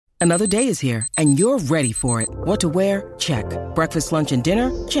Another day is here, and you're ready for it. What to wear? Check. Breakfast, lunch, and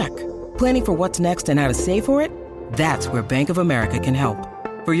dinner? Check. Planning for what's next and how to save for it? That's where Bank of America can help.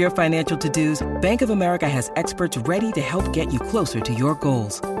 For your financial to-dos, Bank of America has experts ready to help get you closer to your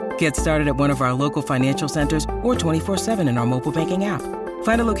goals. Get started at one of our local financial centers or 24/7 in our mobile banking app.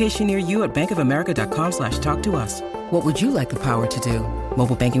 Find a location near you at bankofamerica.com/talktous. What would you like the power to do?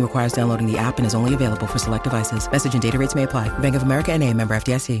 Mobile banking requires downloading the app and is only available for select devices. Message and data rates may apply. Bank of America N.A., member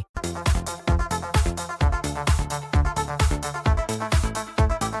FDIC.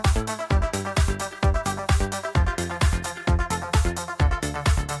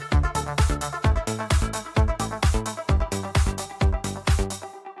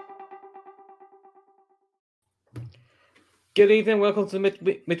 Good evening, welcome to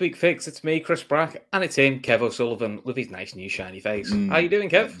the Midweek Fix. It's me, Chris Brack, and it's him, Kev O'Sullivan, with his nice new shiny face. How you doing,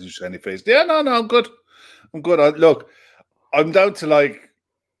 Kev? New shiny face. Yeah, no, I'm good. I'm good. I'm down to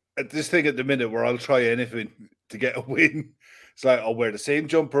at this thing at the minute where I'll try anything to get a win. It's like, I'll wear the same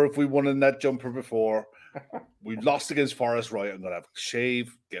jumper if we won in that jumper before. We lost against Forest, right? I'm going to have a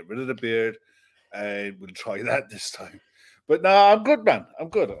shave, get rid of the beard, and we'll try that this time. But no, I'm good, man. I'm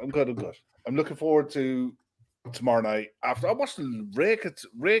good. I'm looking forward to tomorrow night. After I watched the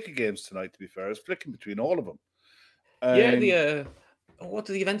Rake games tonight, to be fair. I was flicking between all of them. What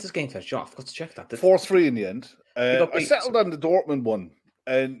did the Juventus game finish off? Got to check that. 4-3 in the end. I settled on the Dortmund one,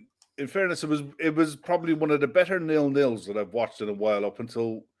 and in fairness, it was probably one of the better 0-0s that I've watched in a while, up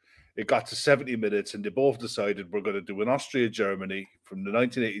until it got to 70 minutes, and they both decided we're going to do an Austria-Germany from the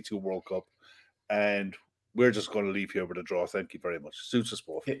 1982 World Cup, and we're just going to leave here with a draw. Thank you very much. Suits us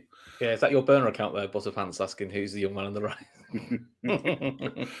both. Yeah, is that your burner account there, Butterpants, asking who's the young man on the right?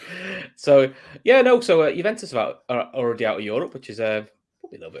 So Juventus are already out of Europe, which is probably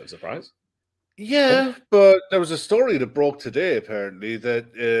a little bit of a surprise. Yeah, but there was a story that broke today, apparently,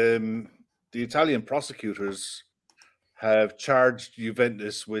 that the Italian prosecutors have charged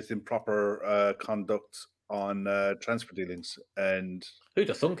Juventus with improper conduct on transfer dealings. And who'd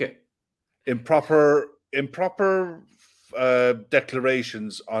have thunk it? Improper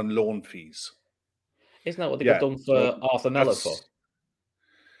declarations on loan fees. Isn't that what they got done for Arthur Mello for?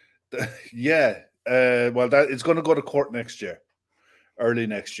 Yeah. It's going to go to court early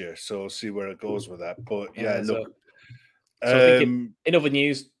next year. So see where it goes with that. But look. So I think in other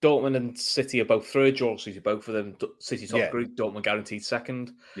news, Dortmund and City are both through. Draw City, both of them. City top group. Dortmund guaranteed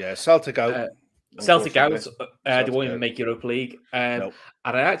second. Yeah, Celtic out. Celtic out. They won't even make Europa League. And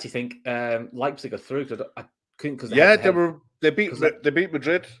I actually think Leipzig are through because I couldn't. They beat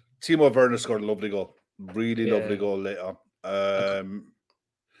Madrid. Timo Werner scored a lovely goal. Really lovely goal late on.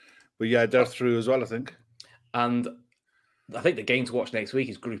 But yeah, they're through as well, I think. And I think the game to watch next week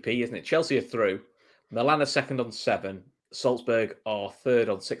is Group E, isn't it? Chelsea are through. Milan are second on 7. Salzburg are third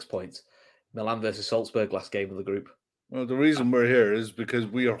on 6 points. Milan versus Salzburg, last game of the group. Well, the reason we're here is because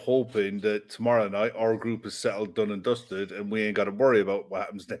we are hoping that tomorrow night our group is settled, done and dusted, and we ain't got to worry about what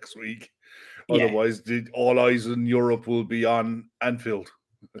happens next week. Otherwise, all eyes in Europe will be on Anfield.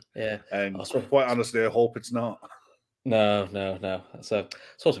 Yeah. And quite honestly, I hope it's not. No. So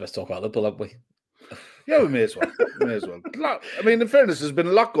it's also best to talk about Liverpool, haven't we? Yeah, we may as well. I mean, in fairness, there's been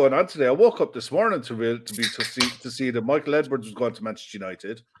a lot going on today. I woke up this morning to see that Michael Edwards was going to Manchester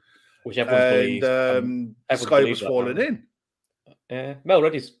United, which everyone believes. Sky was falling in. Yeah, Mel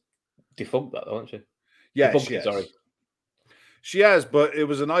Reddy's defunct that, though, hasn't she? Yeah, she has, but it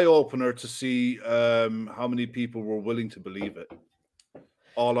was an eye opener to see how many people were willing to believe it,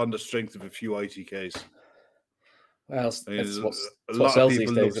 all on the strength of a few ITKs. Well, a lot of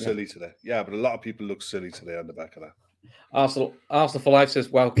people look silly today. Yeah, but a lot of people look silly today on the back of that. Arsenal for Life says,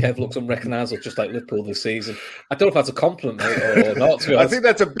 wow, Kev looks unrecognisable, just like Liverpool this season. I don't know if that's a compliment or not. I think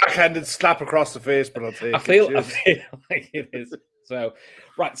that's a backhanded slap across the face, but I'll take I feel like it is. So,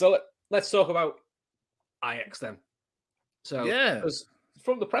 right, so let's talk about Ajax then. So,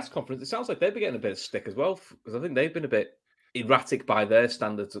 from the press conference, it sounds like they've been getting a bit of stick as well, because I think they've been a bit erratic by their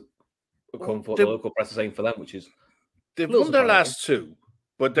standards, according to what the local press is saying for them, which is... They've won their last two,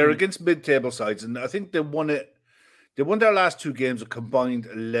 but they're against mid-table sides, and I think they won their last two games a combined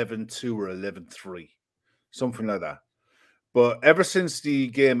 11-2 or 11-3, something like that. But ever since the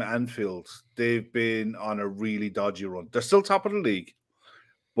game at Anfield, they've been on a really dodgy run. They're still top of the league,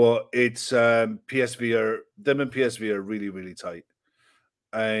 but it's PSV are really, really tight.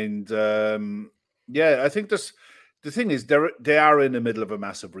 And I think the thing is they are in the middle of a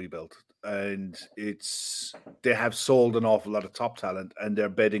massive rebuild. And they have sold an awful lot of top talent, and they're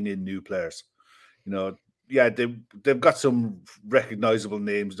bedding in new players. They've got some recognizable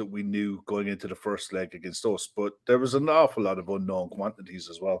names that we knew going into the first leg against us, but there was an awful lot of unknown quantities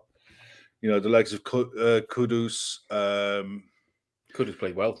as well. You know, the likes of Kudus. Kudus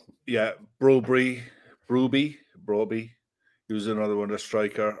played well. Yeah, Broby. He was another one, a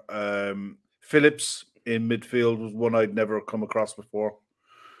striker. Phillips in midfield was one I'd never come across before.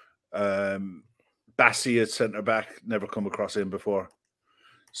 Bassi at centre back, never come across him before.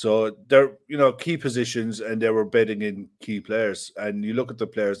 So they're, key positions, and they were betting in key players. And you look at the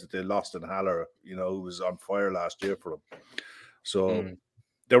players that they lost in Haller, who was on fire last year for them. So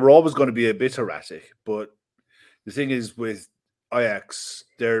they were always going to be a bit erratic. But the thing is, with Ajax,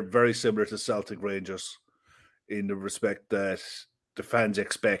 they're very similar to Celtic Rangers in the respect that the fans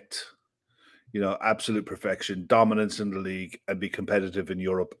expect, absolute perfection, dominance in the league, and be competitive in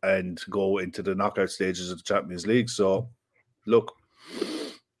Europe and go into the knockout stages of the Champions League. So, look,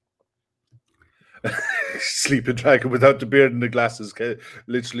 sleeping dragon without the beard and the glasses. Kev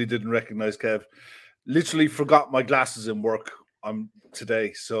literally didn't recognize Kev. Literally forgot my glasses in work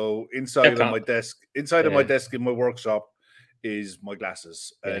today. So inside of my desk in my workshop is my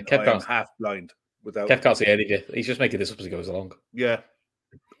glasses, and I am half blind. Kev can't see any of it. He's just making this up as he goes along. Yeah.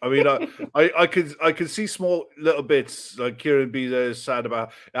 I mean, I could see small little bits, like Kieran B. sad about.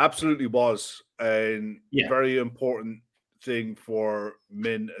 It absolutely was a very important thing for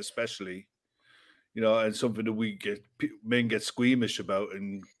men, especially, and something that men get squeamish about,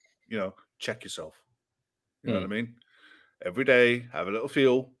 and check yourself. You know what I mean? Every day, have a little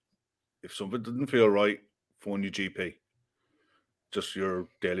feel. If something doesn't feel right, phone your GP. Just your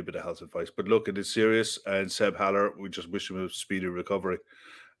daily bit of health advice. But look, it is serious, and Seb Haller, we just wish him a speedy recovery.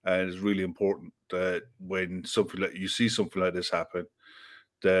 And it's really important that when you see something like this happen,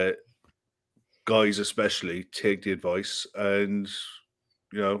 that guys especially take the advice, and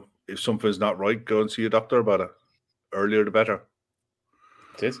if something's not right, go and see a doctor about it. Earlier the better.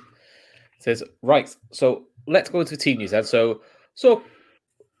 It is. Right. So let's go into the team news then. So we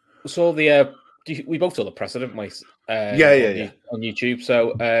both saw the precedent, mate. On YouTube.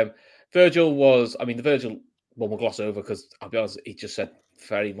 So Virgil was, the Virgil one we'll gloss over because I'll be honest, he just said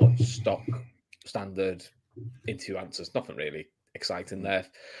very much stock standard into answers. Nothing really exciting there.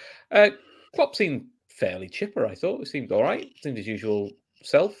 Klopp seemed fairly chipper, I thought. It seemed all right. Seemed his usual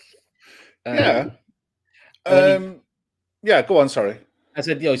self. Go on, sorry. I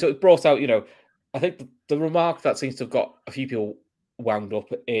said, so it brought out, I think the remark that seems to have got a few people wound up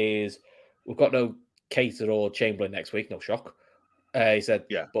is we've got no Cater or Chamberlain next week, no shock. He said,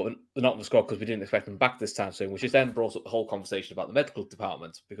 but they're not in the squad because we didn't expect them back this time soon, which is then brought up the whole conversation about the medical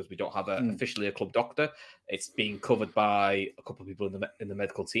department because we don't have officially a club doctor. It's being covered by a couple of people in the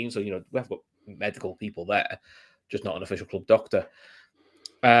medical team. So, we have got medical people there, just not an official club doctor.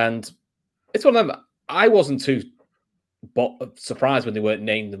 And it's one of them. I wasn't too surprised when they weren't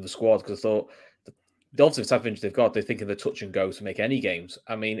named in the squad because I thought the obvious type of injury they've got, they're thinking they're touch and go to make any games.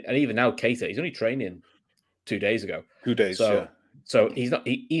 And even now, Cater, he's only training 2 days ago. 2 days, So he's not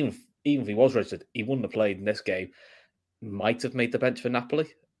even if he was registered, he wouldn't have played in this game. Might have made the bench for Napoli.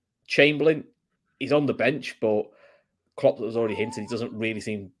 Chamberlain, he's on the bench, but Klopp has already hinted he doesn't really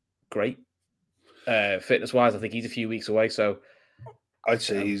seem great fitness wise. I think he's a few weeks away. So I'd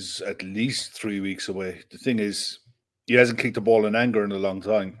say he's at least 3 weeks away. The thing is, he hasn't kicked a ball in anger in a long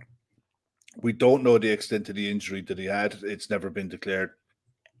time. We don't know the extent of the injury that he had. It's never been declared,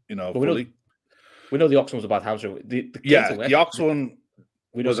 fully. We know the Ox one was a bad hamstring. The Ox one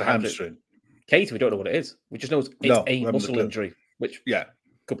was a hamstring. Cater, we don't know what it is. We just know it's a muscle injury, which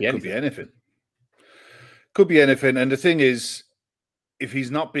could be anything. Could be anything. And the thing is, if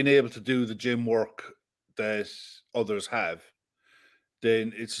he's not been able to do the gym work that others have,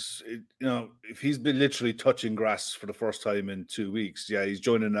 then if he's been literally touching grass for the first time in 2 weeks, he's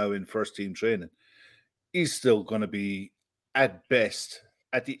joining now in first team training. He's still going to be, at best,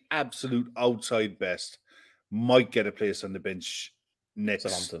 at the absolute outside best, might get a place on the bench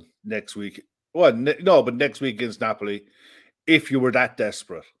next week. Well, but next week against Napoli, if you were that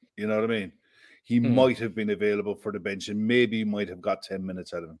desperate, you know what I mean? He might have been available for the bench and maybe might have got 10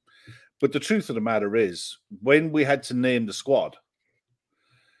 minutes out of him. But the truth of the matter is, when we had to name the squad,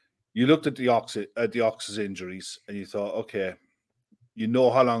 you looked at the Ox's injuries and you thought, okay, you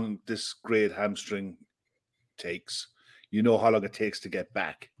know how long this great hamstring takes. You know how long it takes to get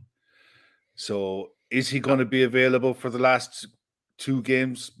back. So is he going to be available for the last 2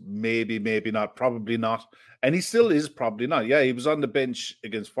 games? Maybe, maybe not. Probably not. And he still is probably not. Yeah, he was on the bench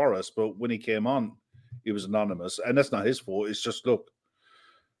against Forest, but when he came on, he was anonymous. And that's not his fault. It's just, look,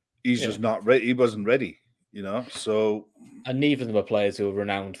 he's just not ready. He wasn't ready, so... And neither of them are players who are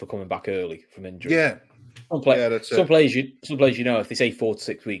renowned for coming back early from injury. Yeah. Some players, if they say 4 to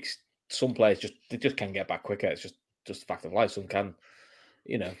 6 weeks, some players just can't get back quicker. It's just a fact of life. Some can.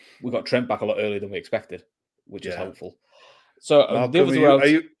 we got Trent back a lot earlier than we expected, which is helpful. So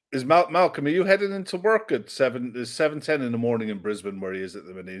Malcolm, are you heading into work at 7:10 in the morning in Brisbane, where he is at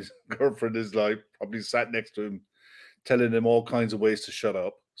the minute? His girlfriend is probably sat next to him, telling him all kinds of ways to shut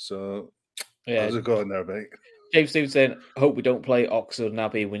up. So how's it going there, mate? James Stevens saying, "Hope we don't play Oxford and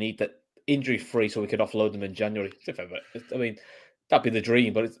Abbey. We need that injury free so we can offload them in January." I mean, that'd be the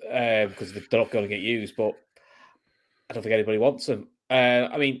dream, but it's, because they're not going to get used. But I don't think anybody wants them.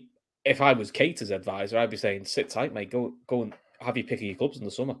 I mean, if I was Cater's advisor, I'd be saying, "Sit tight, mate. Go and have you pick your clubs in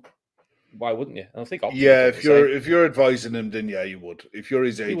the summer." Why wouldn't you? I think. Oxford if you're advising him, then you would. If you're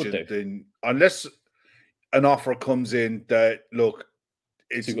his agent, then unless an offer comes in that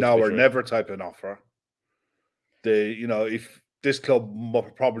it's now or never type of offer. If this club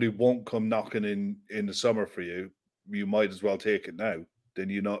probably won't come knocking in the summer for you, you might as well take it now. Then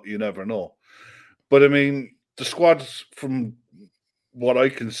you never know. But I mean, the squad, from what I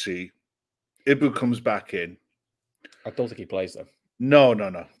can see, Ibu comes back in. I don't think he plays though. No.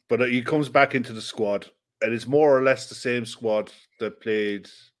 But he comes back into the squad, and it's more or less the same squad that played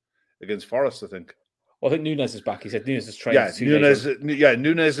against Forest, I think. Well, I think Nunes is back. He said Nunes is trained. Nunes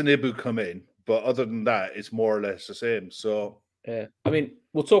and Ibu come in, but other than that, it's more or less the same. So, I mean,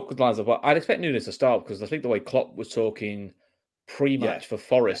 we'll talk with lines of what I'd expect Nunes to start, because I think the way Klopp was talking pre-match for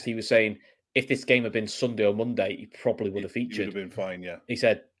Forest, he was saying if this game had been Sunday or Monday, he probably would have featured. He would have been fine. Yeah, he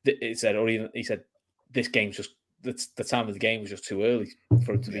said this game's just the time of the game was just too early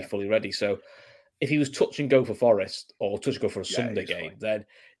for him to be fully ready. So if he was touch and go for Forest or touch and go for a Sunday game, then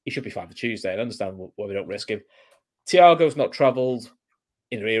he should be fine for Tuesday. I understand why we don't risk him. Thiago's not travelled,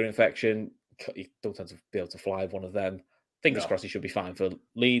 inner ear infection. You don't tend to be able to fly one of them. Fingers crossed he should be fine for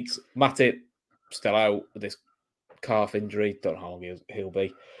Leeds. Matip still out with this calf injury. Don't know how long he'll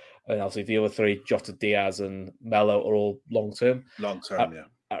be. And obviously the other three, Jota, Diaz and Mello, are all long-term. Long-term,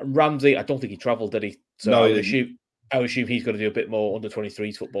 Ramsey, I don't think he travelled, did he? So I would assume he's going to do a bit more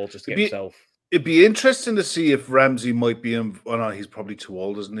under-23s football just to get himself. It'd be interesting to see if Ramsey might be in. Oh no, he's probably too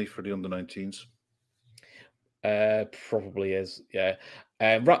old, isn't he, for the under-19s? Probably is, yeah.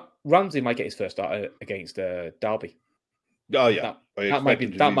 Ramsey might get his first start against Derby. Oh yeah, that might be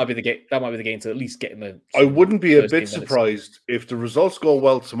the game. That might be the game to at least get him. I wouldn't be a bit surprised if the results go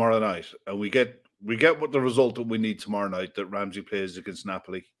well tomorrow night and we get what the result that we need tomorrow night, that Ramsey plays against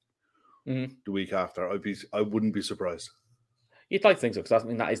Napoli the week after. I wouldn't be surprised. You'd like to think so, because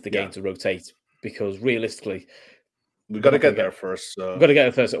that is the game to rotate. Because realistically, we've got to get there first. We've got to get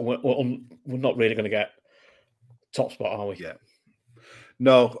there first. We're not really going to get top spot, are we? Yeah.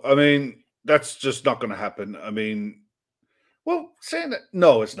 No, I mean, that's just not going to happen. I mean, well, saying that,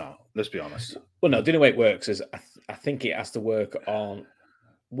 no, it's not. Let's be honest. Well, no, the only way it works is I think it has to work on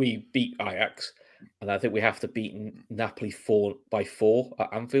we beat Ajax, and I think we have to beat Napoli 4-4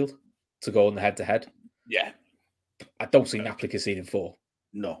 at Anfield to go on the head-to-head. Yeah. I don't see Napoli conceding 4.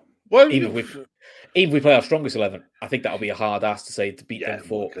 No. Well, even if we play our strongest 11, I think that'll be a hard ask to say to beat them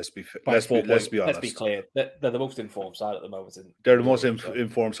 4. Let's be honest. Let's be clear. They're the most informed side at the moment. They're the most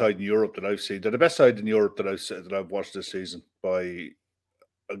informed side in Europe that I've seen. They're the best side in Europe that I've watched this season by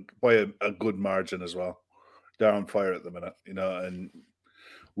a good margin as well. They're on fire at the minute, and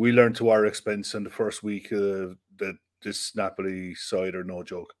we learned to our expense in the first week that this Napoli side are no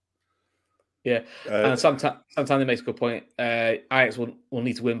joke. Yeah, and sometimes it makes a good point. Ajax will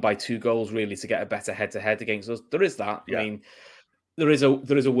need to win by 2 goals really to get a better head-to-head against us. There is that. Yeah. I mean, there is a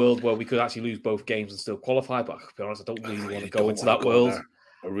world where we could actually lose both games and still qualify. But to be honest, I don't really want to go into that world.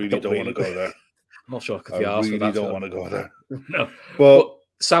 I really don't want to go there. I'm not sure I could be asked. I really don't want to go there. No, but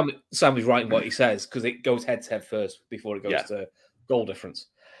Sam is right in what he says, because it goes head-to-head first before it goes to goal difference.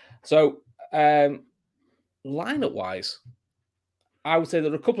 So, lineup-wise, I would say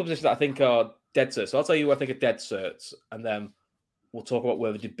there are a couple of positions that I think are dead certs. So I'll tell you who I think are dead certs, and then we'll talk about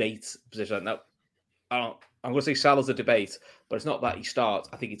where the debate position. Now, I'm going to say Salah's a debate, but it's not that he starts.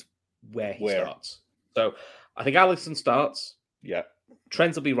 I think it's where he starts. So I think Alisson starts. Yeah.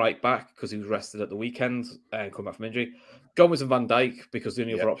 Trent will be right back because he was rested at the weekend and come back from injury. Gomez and Van Dijk, because the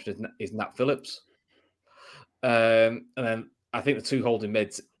only other option is Nat Phillips. And then I think the 2 holding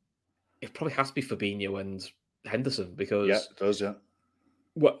mids, it probably has to be Fabinho and Henderson, because it does, yeah.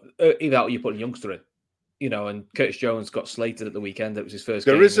 Well, either out or you put a youngster in, and Curtis Jones got slated at the weekend. It was his first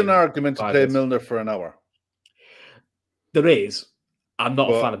game. There is an argument to play Milner for an hour. There is. I'm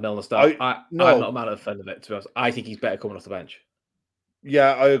not a fan of Milner start. I'm not a man of fan of it, to be honest. I think he's better coming off the bench.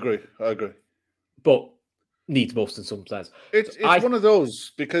 Yeah, I agree. But needs most in some sense. It's one of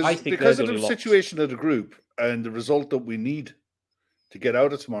those, because of the situation of the group and the result that we need to get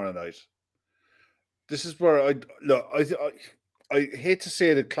out of tomorrow night. This is where I hate to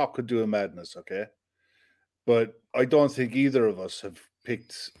say the clock could do a madness, okay? But I don't think either of us have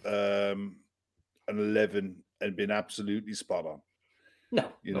picked an 11 and been absolutely spot on.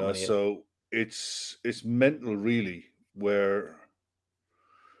 No, so it's mental, really, where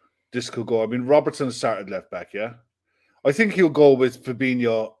this could go. I mean, Robertson started left back, yeah? I think he'll go with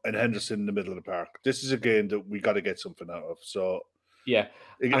Fabinho and Henderson in the middle of the park. This is a game that we got to get something out of. So, yeah.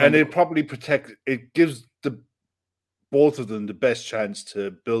 And it probably it gives both of them the best chance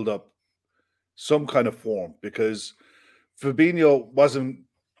to build up some kind of form, because Fabinho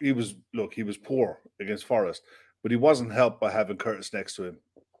he was poor against Forest, but he wasn't helped by having Curtis next to him.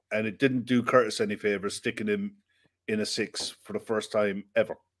 And it didn't do Curtis any favors sticking him in a 6 for the first time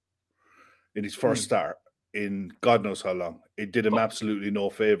ever in his first start in God knows how long. It did him absolutely no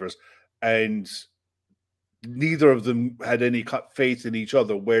favors. And neither of them had any faith in each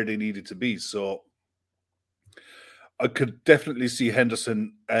other where they needed to be. So I could definitely see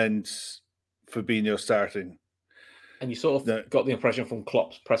Henderson and Fabinho starting. And you sort of got the impression from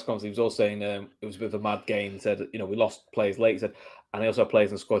Klopp's press conference, he was also saying it was a bit of a mad game. He said, we lost players late. He said, and they also had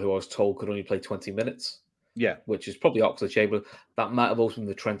players in the squad who I was told could only play 20 minutes. Yeah. Which is probably Oxlade Chamberlain. That might have also been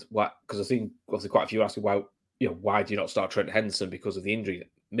the Trent, because I've seen obviously quite a few asking why do you not start Trent Henderson because of the injury?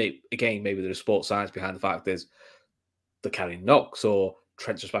 Maybe there's sports science behind the fact is they're carrying knocks, or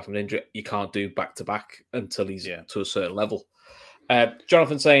Trent's just back from an injury. You can't do back-to-back until he's to a certain level.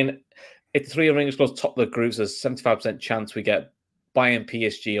 Jonathan saying, if the three of English clubs top the groups, there's a 75% chance we get Bayern,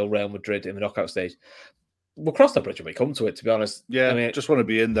 PSG, or Real Madrid in the knockout stage. We'll cross that bridge when we come to it, to be honest. Yeah, I mean, just want to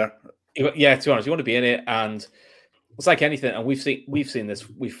be in there. Yeah, to be honest, you want to be in it, and it's like anything. And we've seen this.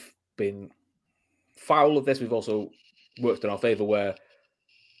 We've been foul of this. We've also worked in our favour where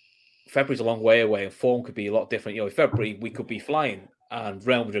February's a long way away, and form could be a lot different. In February we could be flying, and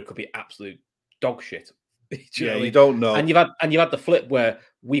Real Madrid could be absolute dog shit. You don't know. And you've had the flip where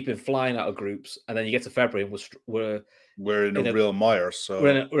we've been flying out of groups, and then you get to February and we're in a real mire. So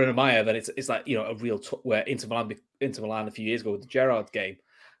we're in a mire. Then it's like a real where Inter Milan a few years ago with the Gerrard game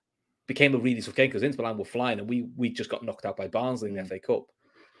became a really tough game because Inter Milan were flying, and we just got knocked out by Barnsley in the FA Cup.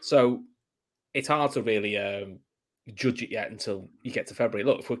 So it's hard to really judge it yet until you get to February.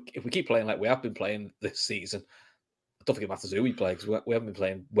 Look, if we keep playing like we have been playing this season, I don't think it matters who we play because we haven't been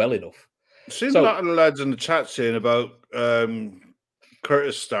playing well enough. I've seen a lot of the lads in the chat saying about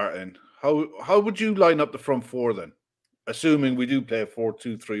Curtis starting. How would you line up the front four then? Assuming we do play a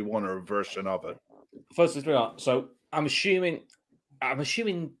 4-2-3-1 or a version of it. 4-2-3-1. So I'm assuming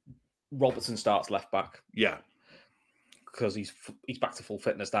Robertson starts left back. Yeah. Because he's back to full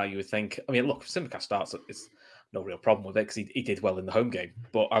fitness now, you would think. I mean, look, if Simicast starts, it's no real problem with it because he did well in the home game.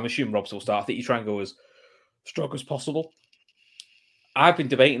 But I'm assuming Robertson will start. I think you try and go as strong as possible. I've been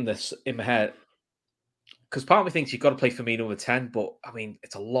debating this in my head because part of me thinks you've got to play Firmino with 10, but I mean,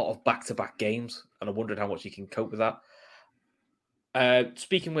 it's a lot of back-to-back games, and I wondered how much you can cope with that.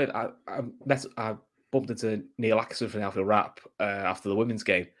 Speaking with, I bumped into Neil Atkinson from the Outfield Wrap after the women's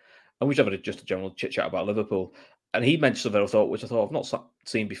game, and we just had just a general chit-chat about Liverpool, and he mentioned something which I thought I've not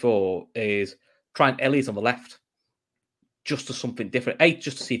seen before, is trying Elliott on the left, just to something different.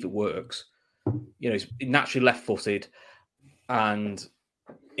 Just to see if it works. He's naturally left-footed, and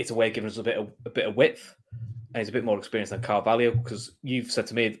it's a way of giving us a bit of width, and he's a bit more experienced than Carvalho, because you've said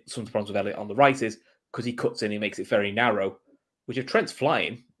to me some of the problems with Elliott on the right is because he cuts in, he makes it very narrow, which if Trent's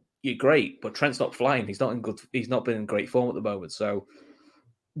flying, you're great, but Trent's not flying. He's not been in great form at the moment. So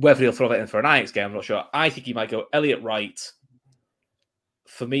whether he'll throw that in for an Ajax game, I'm not sure. I think he might go Elliott right,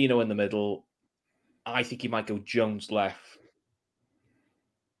 Firmino in the middle. I think he might go Jones left,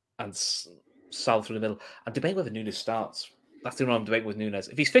 and Salah through the middle. I'm debating whether Nunes starts. That's the one I'm debating with Nunes.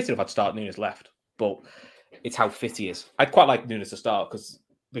 If he's fit enough, I'd start Nunes left, but it's how fit he is. I'd quite like Nunes to start because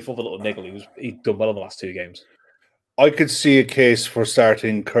before the little niggle, he'd done well in the last two games. I could see a case for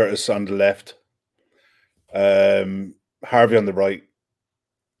starting Curtis on the left, Harvey on the right,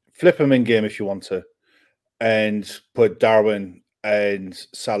 flip him in game if you want to, and put Darwin and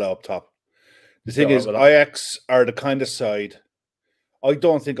Salah up top. The thing is, Ajax are the kind of side. I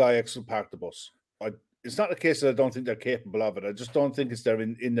don't think Ajax will park the bus. It's not a case that I don't think they're capable of it. I just don't think it's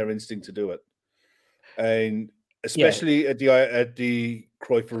in their instinct to do it. And especially at the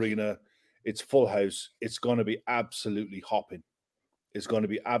Cruyff Arena, it's full house. It's going to be absolutely hopping. The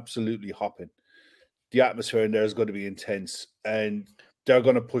atmosphere in there is going to be intense, and they're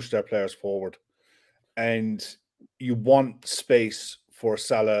going to push their players forward. And you want space for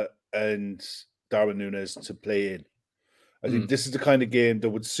Salah and Darwin Núñez to play in. I think this is the kind of game that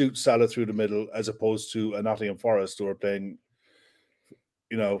would suit Salah through the middle, as opposed to a Nottingham Forest who are playing,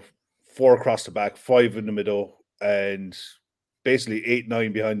 4 across the back, 5 in the middle, and basically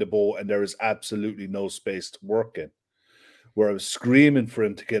 8-9 behind the ball, and there is absolutely no space to work in. Where I was screaming for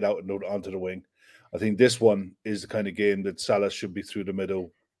him to get out and onto the wing. I think this one is the kind of game that Salah should be through the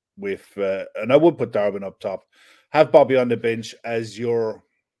middle with, and I would put Darwin up top. Have Bobby on the bench as your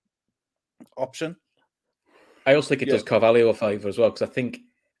option. I also think it does Carvalho a favour as well, because I think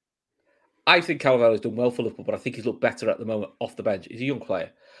Carvalho's done well for Liverpool, but I think he's looked better at the moment off the bench. He's a young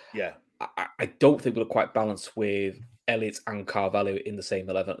player. Yeah. I don't think we look quite balanced with Elliott and Carvalho in the same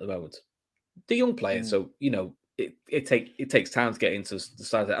 11 at the moment. The young player, so, it takes time to get into the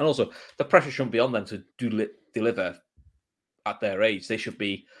side of it. And also, the pressure shouldn't be on them to deliver at their age. They should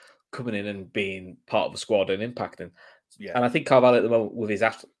be coming in and being part of the squad and impacting. Yeah. And I think Carvalho at the moment, with his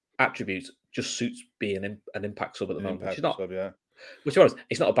attributes, just suits being an impact sub at the moment, which is not. Sub, yeah. Which is,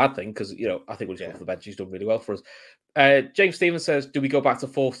 it's not a bad thing, because I think we'll just go for the bench. He's done really well for us. James Stevens says, "Do we go back to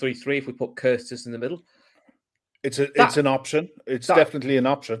 4-3-3 if we put Curtis in the middle?" It's an option. It's definitely an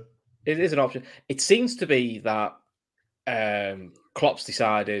option. It is an option. It seems to be that Klopp's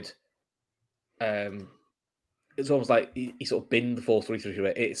decided. It's almost like he sort of binned the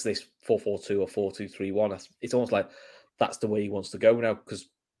 4-3-3. It's this 4-4-2 or 4-2-3-1. It's almost like that's the way he wants to go now, because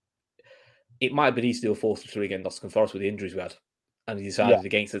it might have been easy to do a 4-3-3 against Nottingham Forest with the injuries we had, and he decided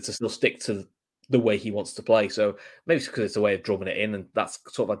against it to still stick to the way he wants to play. So maybe it's because it's a way of drumming it in, and that's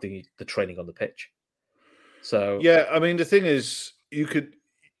sort of like the training on the pitch. So yeah, I mean, the thing is, you could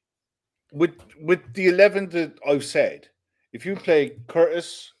with the 11 that I've said, if you play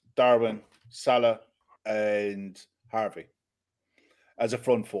Curtis, Darwin, Salah, and Harvey as a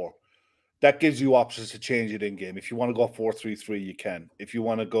front four, that gives you options to change it in game. If you want to go 4-3-3, you can. If you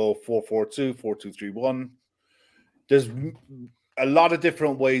want to go 4-4-2, 4-2-3-1, there's a lot of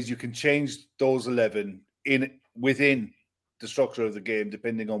different ways you can change those 11 within the structure of the game,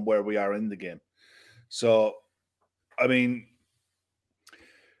 depending on where we are in the game. So, I mean,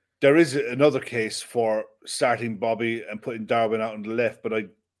 there is another case for starting Bobby and putting Darwin out on the left, but I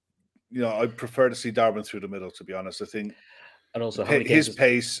prefer to see Darwin through the middle, to be honest. I think, and also his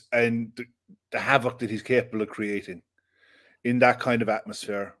pace and the havoc that he's capable of creating in that kind of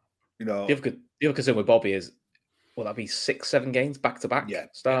atmosphere, The other concern with Bobby is, will that be 6-7 games back to back?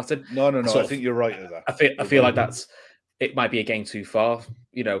 Started. No. I think you're right with that. I feel like it might be a game too far.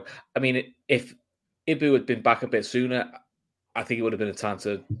 I mean, if Ibu had been back a bit sooner, I think it would have been a time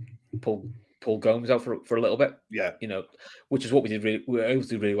to pull Gomes out for a little bit. Yeah. Which is what we were able to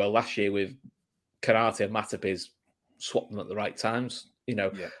do really well last year with Kanate and Matip, swap them at the right times.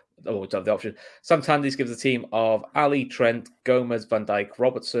 Always have the option. Sam Tandis gives a team of Ali, Trent, Gomez, Van Dijk,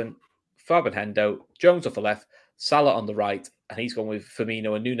 Robertson, Fabian Hendo, Jones off the left, Salah on the right, and he's gone with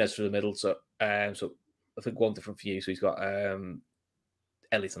Firmino and Nunes through the middle. So I think one different for you. So he's got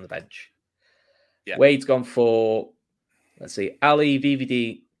Elliott on the bench. Yeah. Wade's gone for, let's see, Ali,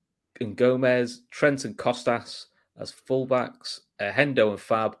 VVD, and Gomez, Trent and Costas as fullbacks, Hendo and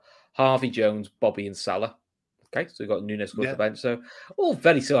Fab, Harvey, Jones, Bobby, and Salah. Okay, so we've got Nunes go to the bench. So all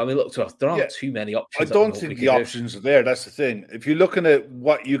very similar. I mean, look to us, there aren't too many options. I don't think the options are there. That's the thing. If you're looking at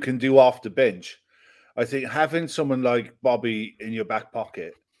what you can do off the bench, I think having someone like Bobby in your back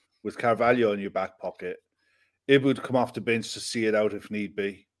pocket with Carvalho in your back pocket, it would come off the bench to see it out if need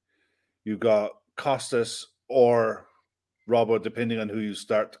be. You've got Costas or Robbo, depending on who you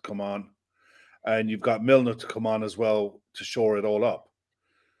start to come on. And you've got Milner to come on as well to shore it all up.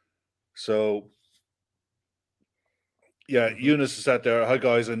 So, yeah, Eunice is out there. Hi,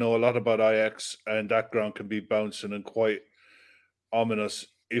 guys. I know a lot about Ajax, and that ground can be bouncing and quite ominous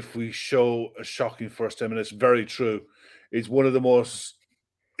if we show a shocking first 10 minutes. Very true. It's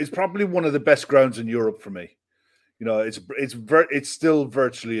probably one of the best grounds in Europe for me. It's still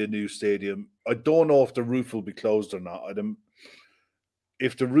virtually a new stadium. I don't know if the roof will be closed or not.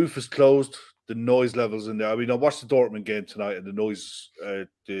 If the roof is closed, the noise levels in there. I mean, I watched the Dortmund game tonight, and the noise that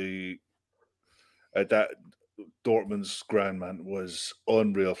Dortmund's ground, man, was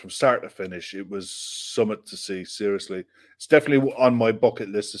unreal from start to finish. It was something to see. Seriously, it's definitely on my bucket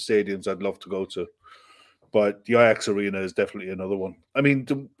list of stadiums I'd love to go to. But the Ajax Arena is definitely another one. I mean,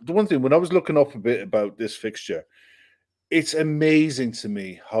 the one thing, when I was looking up a bit about this fixture, it's amazing to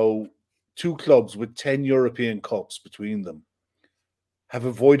me how two clubs with 10 European Cups between them have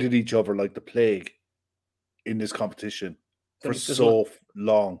avoided each other like the plague in this competition for so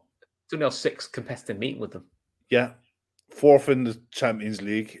long. It's only our 6th competitive meeting with them. Yeah. 4th in the Champions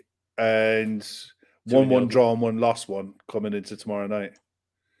League, and 1-1 draw and 1 lost one coming into tomorrow night.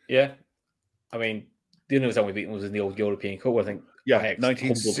 Yeah. I mean, the only time we beat them was in the old European Cup, I think. Yeah,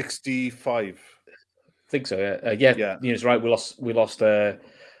 1965. I think so, yeah. Yeah, It's right. We lost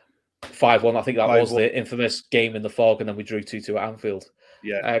 5-1. I think that was the infamous game in the fog, and then we drew 2-2 at Anfield.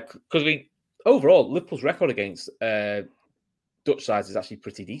 Yeah. Because overall, Liverpool's record against Dutch sides is actually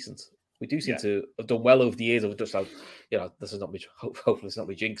pretty decent. We do seem to have done well over the years over Dutch sides. This is not me. Hopefully, it's not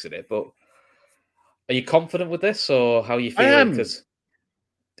me jinxing it. But are you confident with this, or how are you feeling? Because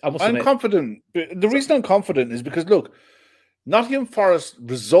I'm confident. The reason I'm confident is because look, Nottingham Forest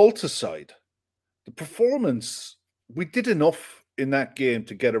result aside, the performance, we did enough in that game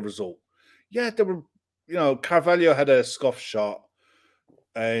to get a result. Yeah, there were, Carvalho had a scuff shot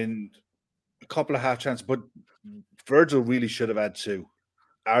and a couple of half chances, but Virgil really should have had 2,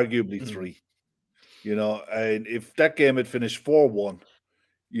 arguably 3. And if that game had finished 4-1,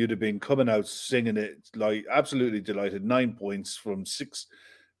 you'd have been coming out singing it like absolutely delighted. 9 points from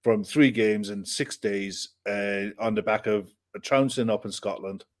 3 games in 6 days on the back of a trouncing up in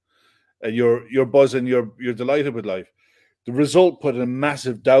Scotland. And you're buzzing, you're delighted with life. The result put a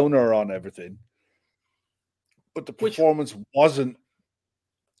massive downer on everything, but the performance wasn't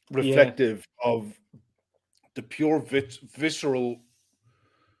reflective of the pure visceral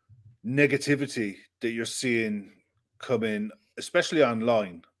negativity that you're seeing come in, especially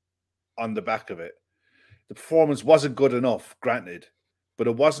online, on the back of it. The performance wasn't good enough, granted, but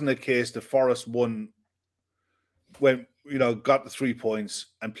it wasn't a case that Forest won when, got the 3 points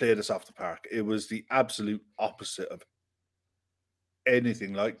and played us off the park. It was the absolute opposite of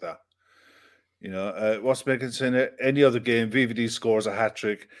anything like that. What's making saying any other game, VVD scores a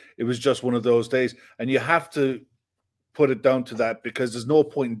hat-trick. It was just one of those days. And you have to put it down to that because there's no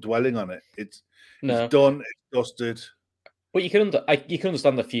point in dwelling on it. It's done, it's dusted. But you can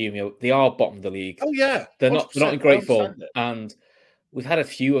understand the fume. They are bottom of the league. Oh yeah, they're not in great form, and we've had a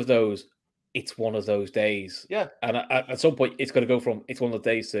few of those. It's one of those days. Yeah, and at some point, it's going to go from it's one of the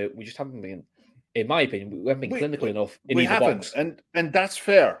days to we just haven't been. In my opinion, we haven't been clinical enough. We haven't, and that's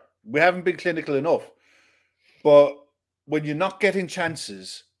fair. We haven't been clinical enough. But when you're not getting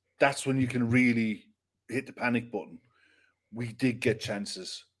chances, that's when you can really hit the panic button. We did get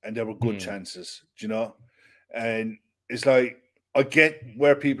chances, and they were good chances. And it's like, I get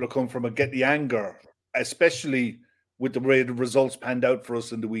where people are coming from. I get the anger, especially with the way the results panned out for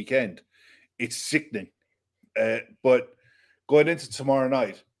us in the weekend. It's sickening. But going into tomorrow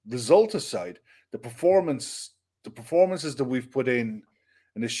night, result aside, the performances that we've put in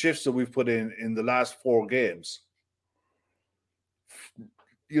and the shifts that we've put in the last 4 games,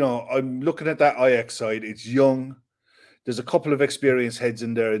 I'm looking at that Ajax side. It's young. There's a couple of experienced heads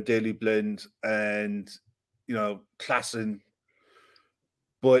in there, a Daily Blend and, Klassen.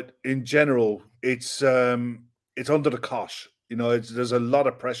 But in general, it's under the cosh. There's a lot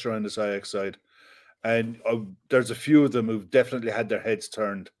of pressure on this Ajax side. And there's a few of them who've definitely had their heads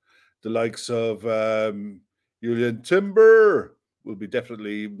turned. The likes of Julian Timber will be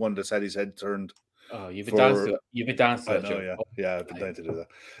definitely one that's had his head turned. Oh, you've been down to that. I know, yeah, I've been down to do that.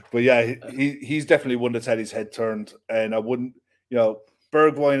 But yeah, he's definitely one that's had his head turned. And I wouldn't,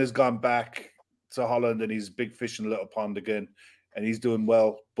 Bergwijn has gone back to Holland and he's big fish in a little pond again, and he's doing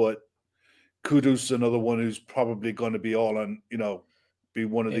well. But Kudus, another one who's probably going to be all on, be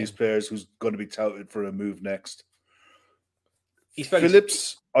one of these players who's going to be touted for a move next.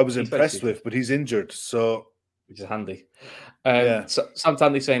 Phillips, I was impressed with, but he's injured, so which is handy. So Sam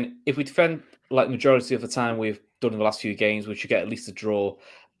Tandy's saying if we defend like the majority of the time we've done in the last few games, we should get at least a draw.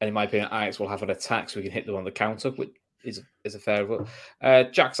 And in my opinion, Ajax will have an attack so we can hit them on the counter, which is a fair vote.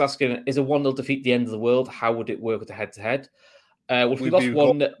 Jack's asking, is a 1-0 defeat the end of the world? How would it work with the head-to-head? Well, if we lost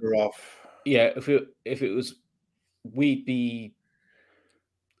 1-0, if it was, we'd be.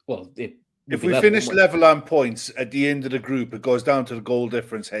 Well, if we finish level on points at the end of the group, it goes down to the goal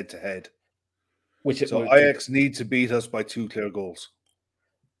difference head-to-head. So Ajax need to beat us by 2 clear goals.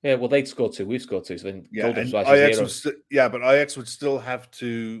 Yeah, well, they'd score 2. We've scored 2. So then goal difference but Ajax would still have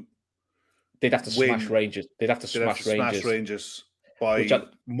to. They'd have to smash Rangers. They'd have to smash Rangers by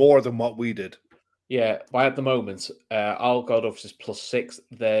more than what we did. Yeah, by at the moment, our goal difference is +6.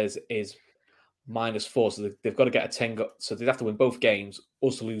 Theirs is -4. So they've got to get a 10 goal. So they'd have to win both games,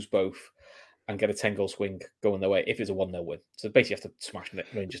 us lose both, and get a 10-goal swing going their way if it's a 1-0 win. So basically, you have to smash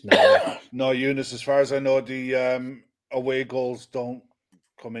Rangers now. No, Eunice, as far as I know, the away goals don't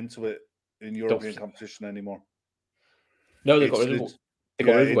come into it in European competition anymore. No, they've got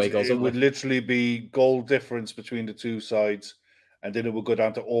away goals. It would literally be goal difference between the 2 sides, and then it would go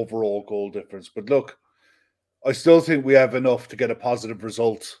down to overall goal difference. But look, I still think we have enough to get a positive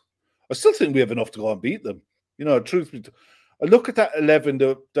result. I still think we have enough to go and beat them. Truth be told, I look at that 11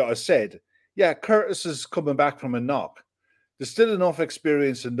 that I said. Yeah, Curtis is coming back from a knock. There's still enough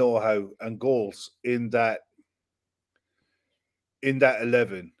experience and know-how and goals in that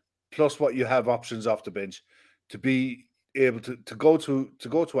 11 plus what you have options off the bench to be able to go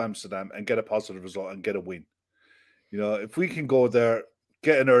to Amsterdam and get a positive result and get a win. If we can go there,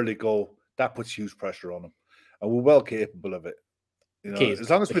 get an early goal, that puts huge pressure on them, and we're well capable of it. As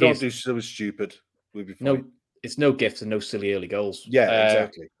long as we don't do something stupid, we'll be fine. It's no gifts and no silly early goals. Yeah,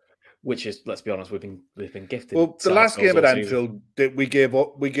 exactly. Which is, let's be honest, we've been gifted. Well, the last game at Anfield, we gave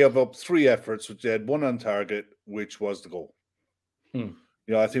up 3 efforts, which they had 1 on target, which was the goal.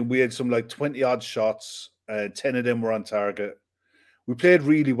 I think we had some like 20 odd shots, 10 of them were on target. We played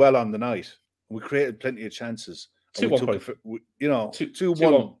really well on the night. We created plenty of chances. 2-1,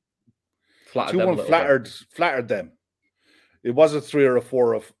 2-1 flattered them. It was a 3 or a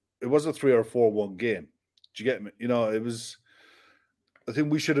 4-1 game. Do you get me? It was. I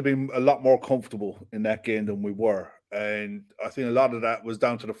think we should have been a lot more comfortable in that game than we were, and I think a lot of that was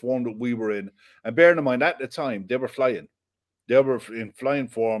down to the form that we were in. And bearing in mind, at the time they were flying. They were in flying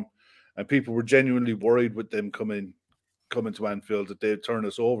form, and people were genuinely worried with them coming to Anfield that they'd turn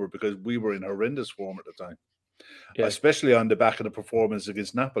us over because we were in horrendous form at the time, especially on the back of the performance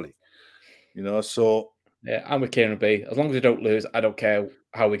against Napoli. So yeah, I'm with Kieran B. As long as we don't lose, I don't care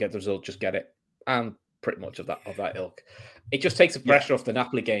how we get the result, just get it. And pretty much of that ilk. It just takes the pressure off the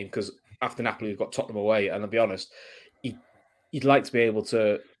Napoli game because after Napoli we've got Tottenham away, and I'll be honest, you'd like to be able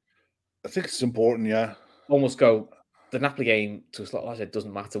to. I think it's important, almost go. The Napoli game, to a slot like I said,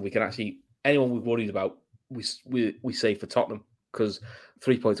 doesn't matter. We can actually anyone we're worried about, we save for Tottenham because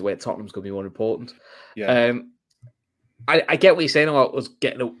 3 points away at Tottenham's going to be more important. Yeah. I get what you're saying about us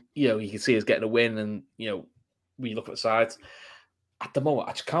getting you can see us getting a win, and when you look at the sides at the moment,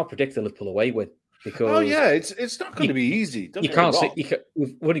 I just can't predict the Liverpool away win because it's not going to be easy. You can't see.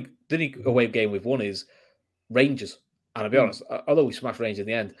 The only away game we've won is Rangers, and I'll be honest, although we smashed Rangers in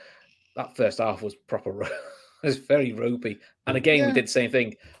the end, that first half was proper. It was very ropey. And again, we did the same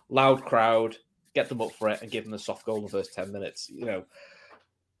thing. Loud crowd, get them up for it and give them a soft goal in the first 10 minutes. We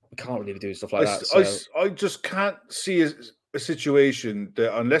can't really do stuff like that. So. I just can't see a situation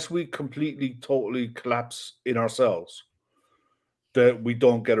that unless we completely, totally collapse in ourselves, that we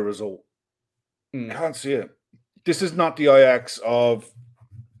don't get a result. Can't see it. This is not the Ajax of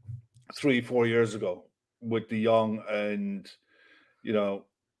 3-4 years ago with De Jong and,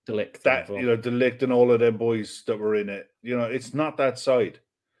 De Ligt, De Ligt and all of them boys that were in it. It's not that side.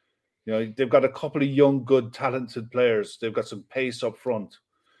 They've got a couple of young, good, talented players. They've got some pace up front,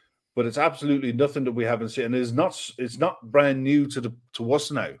 but it's absolutely nothing that we haven't seen. And it's not brand new to us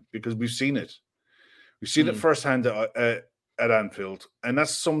now because we've seen it. We've seen it firsthand at Anfield, and that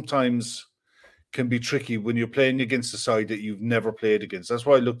sometimes can be tricky when you're playing against a side that you've never played against. That's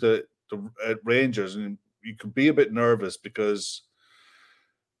why I looked at Rangers, and you could be a bit nervous because.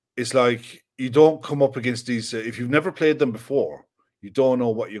 It's like you don't come up against these if you've never played them before. You don't know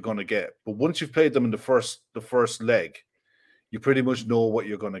what you're going to get. But once you've played them in the first leg, you pretty much know what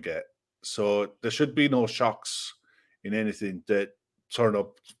you're going to get. So there should be no shocks in anything that turn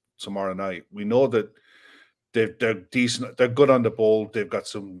up tomorrow night. We know that they're decent. They're good on the ball. They've got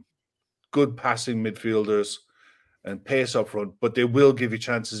some good passing midfielders and pace up front. But they will give you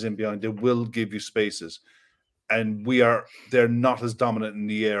chances in behind. They will give you spaces. And they're not as dominant in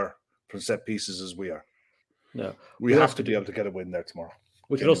the air from set pieces as we are. No. We have to be able to get a win there tomorrow.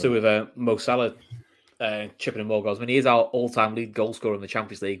 We could also do with Mo Salah chipping in more goals. I mean, he is our all-time lead goal scorer in the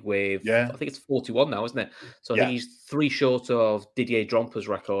Champions League with, I think it's 41 now, isn't it? So I think he's 3 short of Didier Drompa's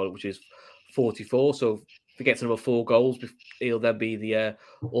record, which is 44. So if he gets another 4 goals, he'll then be the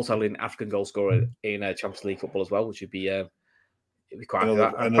all-time leading African goal scorer in Champions League football as well, which would be quite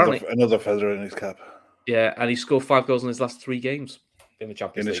another feather in his cap. Yeah, and he scored 5 goals in his last 3 games in the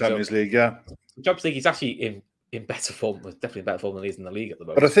Champions League. Yeah. The Champions League, he's actually in better form, definitely better form than he's in the league at the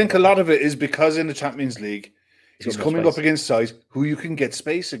moment. But I think a lot of it is because in the Champions League, he's coming up against sides who you can get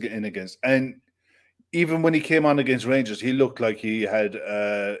space in against. And even when he came on against Rangers, he looked like he had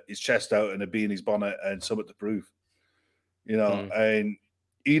his chest out and a bee in his bonnet and something to prove. And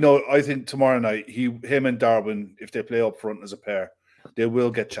I think tomorrow night, him and Darwin, if they play up front as a pair, they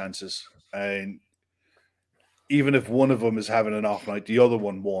will get chances. And even if one of them is having an off night, the other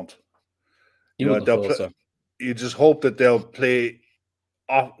one won't. You just hope that they'll play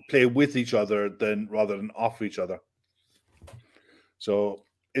with each other rather than off each other. So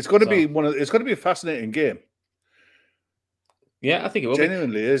it's going to be it's going to be a fascinating game. Yeah, I think it will.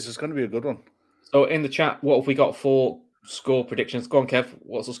 Genuinely is. It's going to be a good one. So in the chat, what have we got for score predictions? Go on, Kev.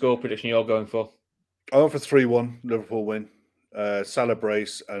 What's the score prediction you're going for? I'm going for 3-1 Liverpool win. Salah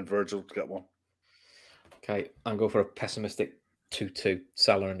brace and Virgil to get one. Okay, I'm going for a pessimistic 2-2.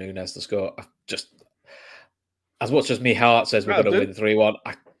 Salah and Núñez to score. As much as me heart says we're going to win 3-1,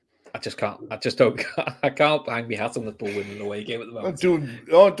 I just can't. I just don't. I can't hang my hat on the Liverpool winning the away game at the moment.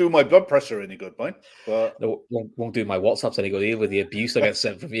 Don't do my blood pressure any good, mate. But no, won't do my WhatsApps any good either with the abuse I get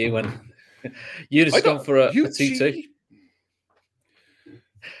sent from you. And you just gone for a 2-2.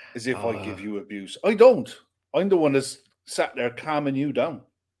 As if I give you abuse. I don't. I'm the one that's sat there calming you down.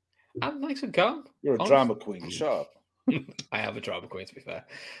 I'm nice and calm. You're a drama queen. Shut up. I am a drama queen, to be fair.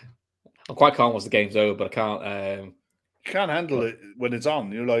 I'm quite calm once the game's over, but I can't. You can't handle it when it's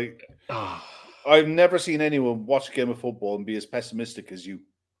on. You're like, I've never seen anyone watch a game of football and be as pessimistic as you.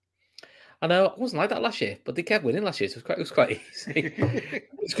 I know it wasn't like that last year, but they kept winning last year, so it was quite easy.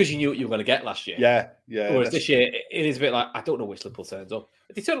 It's because you knew what you were going to get last year. Yeah. Whereas this year, it is a bit like, I don't know which Liverpool turns up.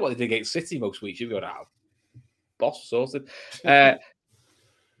 If they turn up what they did against City most weeks, you'd be going, boss sorted.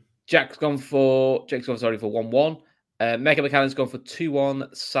 Jake's gone for 1-1. Mega Mechanics gone for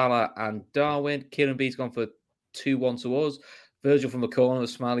 2-1. Salah and Darwin. Kieran B's gone for 2-1 to us. Virgil from the corner, a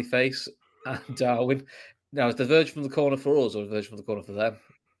smiley face, and Darwin. Now, is the Virgil from the corner for us or the Virgil from the corner for them?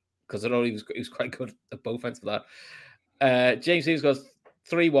 Because I know he was quite good at both ends for that. James Hughes goes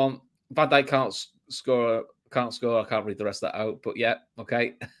 3-1. Van Dijk can't score. I can't read the rest of that out, but yeah,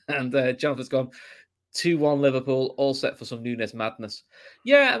 okay. And Jonathan's gone 2-1 Liverpool, all set for some Nunes madness.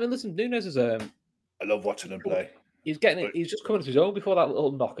 Yeah, I mean, listen, Nunes is I love watching him play. He's getting it. He's just coming to his own before that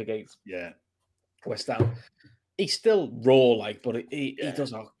little knock against West Ham. He's still raw, but he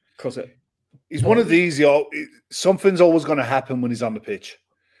does not cuss it. He's one of these. Something's always going to happen when he's on the pitch.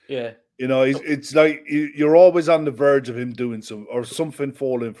 Yeah. It's like you're always on the verge of him doing something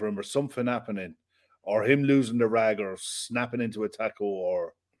falling for him, or something happening, or him losing the rag, or snapping into a tackle,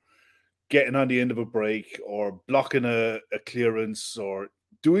 or getting on the end of a break, or blocking a clearance, or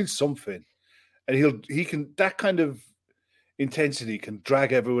doing something. And he can, that kind of intensity can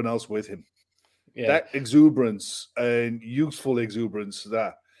drag everyone else with him. Yeah. That exuberance and youthful exuberance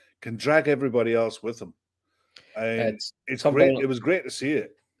that can drag everybody else with him. And it's great. It was great to see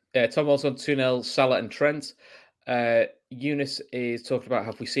it. Yeah, Tom Ball's on 2-0, Salah and Trent. Eunice is talking about,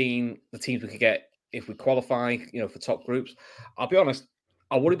 have we seen the teams we could get if we qualify, for top groups? I'll be honest,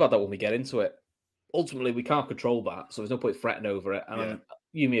 I'll worry about that when we get into it. Ultimately, we can't control that, so there's no point fretting over it. And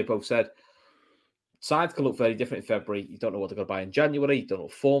you and me have both said, sides can look very different in February. You don't know what they're going to buy in January. You don't know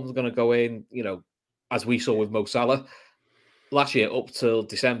what forms are going to go in. As we saw with Mo Salah. Last year, up till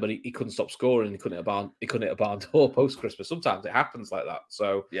December, he couldn't stop scoring. He couldn't hit a barn door post-Christmas. Sometimes it happens like that.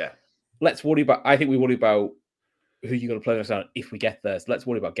 So let's worry about. I think we worry about who you're going to play next time if we get there. So let's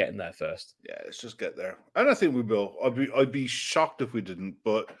worry about getting there first. Yeah, let's just get there, and I think we will. I'd be shocked if we didn't.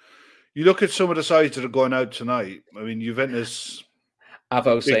 But you look at some of the sides that are going out tonight. I mean, Juventus.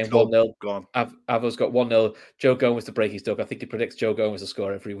 Avo's saying 1-0. Gone. Avo's got 1-0. Joe Gomez to break his duck. I think he predicts Joe Gomez to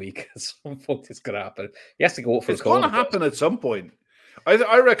score every week. At some point, it's going to happen. He has to go up for it's going to happen at some point.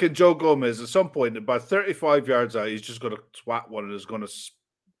 I reckon Joe Gomez, at some point, about 35 yards out, he's just going to swat one and is going to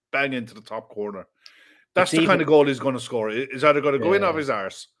bang into the top corner. That's the kind of goal he's going to score. It's either going to go in off his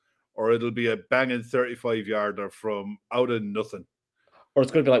arse or it'll be a banging 35-yarder from out of nothing. Or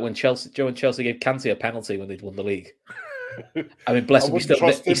it's going to be like when Joe and Chelsea gave Kante a penalty when they'd won the league. I mean, bless him.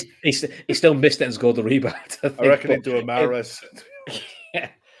 He still missed it and scored the rebound. I reckon he'd do a Mahrez.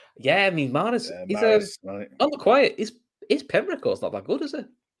 I mean, Mahrez. He's right. On the quiet. His pen record's not that good, is it?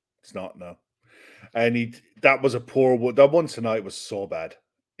 It's not, no. And that was a poor one. That one tonight was so bad.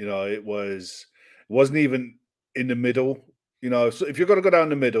 It wasn't even in the middle. So if you're going to go down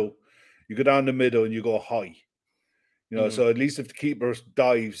the middle, you go down the middle and you go high. So at least if the keeper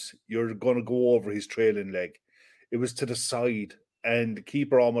dives, you're going to go over his trailing leg. It was to the side, and the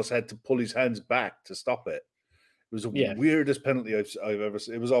keeper almost had to pull his hands back to stop it. It was the weirdest penalty I've ever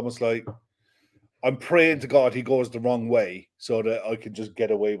seen. It was almost like I'm praying to God he goes the wrong way so that I can just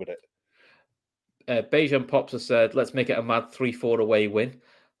get away with it. Bejan Pops has said, let's make it a mad 3-4 away win.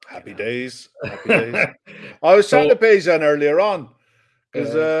 Happy days. I was chatting to Bejan earlier on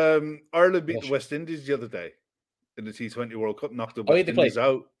because Ireland beat the West Indies the other day in the T20 World Cup, knocked the West Indies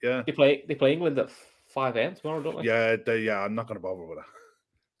out. Yeah, They play England at 5 a.m. tomorrow, don't they? Yeah, I'm not going to bother with that.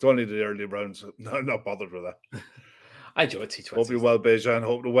 It's only the early rounds. No, I'm not bothered with that. I enjoy T20. Hope you're well, Bejan.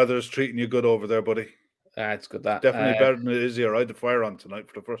 Hope the weather is treating you good over there, buddy. It's good that. Definitely better than it is here. I had the fire on tonight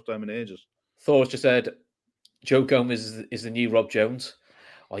for the first time in ages. Thor's just said, Joe Gomez is the new Rob Jones.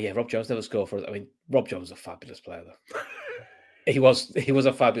 Oh, yeah, Rob Jones never scored for us. I mean, Rob Jones is a fabulous player, though. He was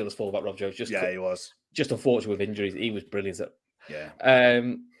a fabulous fullback, Rob Jones. He was. Just unfortunate with injuries. He was brilliant.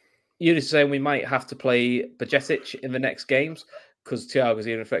 You're saying we might have to play Bajcetic in the next games because Thiago's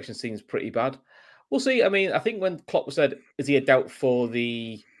ear infection seems pretty bad. We'll see. I mean, I think when Klopp said, is he a doubt for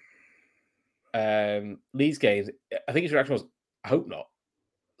the Leeds games? I think his reaction was, I hope not.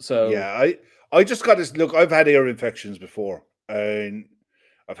 So yeah, I just got this look. I've had ear infections before, and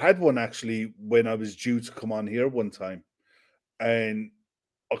I've had one actually when I was due to come on here one time, and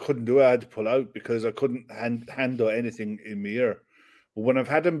I couldn't do it. I had to pull out because I couldn't handle anything in my ear. But when I've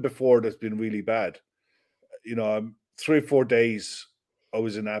had them before, that's been really bad. 3 or 4 days, I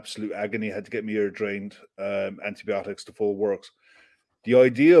was in absolute agony. Had to get my ear drained, antibiotics, the full works. The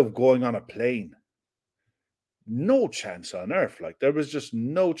idea of going on a plane, no chance on earth. Like, there was just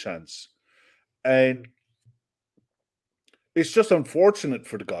no chance. And it's just unfortunate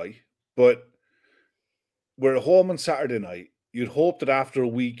for the guy, but we're at home on Saturday night. You'd hope that after a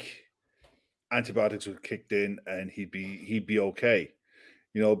week, antibiotics would kicked in and he'd be okay.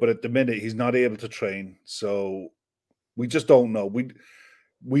 But at the minute he's not able to train, so we just don't know.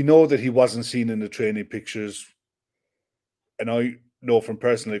 We know that he wasn't seen in the training pictures, and I know from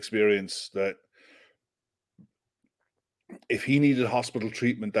personal experience that if he needed hospital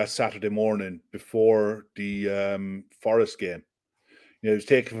treatment that Saturday morning before the Forest game, he was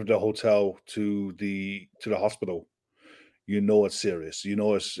taken from the hotel to the hospital. It's serious.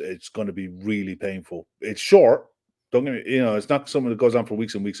 It's going to be really painful. It's short. Don't get me. It's not something that goes on for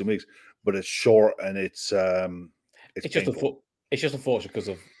weeks and weeks and weeks, but it's short and it's just unfortunate because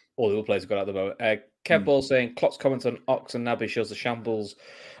of all the other players who've got at the moment. Kev Ball saying Klopp's comment on Ox and Naby shows the shambles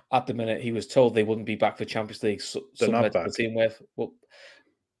at the minute. He was told they wouldn't be back for Champions League. They're not back. The team with. Well,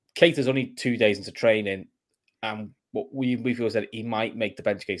 Keita's only 2 days into training, and what we feel said he might make the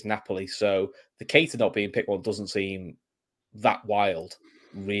bench against Napoli. So the Keita not being picked one doesn't seem that wild,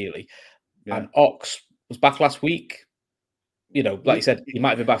 really. Yeah. And Ox was back last week. Like you said, he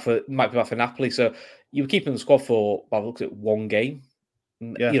might be back for Napoli. So you were keeping the squad for, I looked at one game.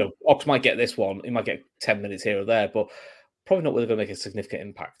 Yeah. Ox might get this one. He might get 10 minutes here or there, but probably not really going to make a significant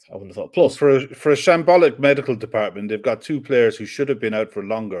impact, I wouldn't have thought. Plus, for a shambolic medical department, they've got 2 players who should have been out for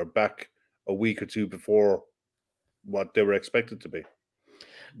longer, back a week or 2 before what they were expected to be.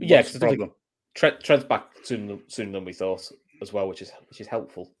 What's the problem? Trent's back sooner than we thought as well, which is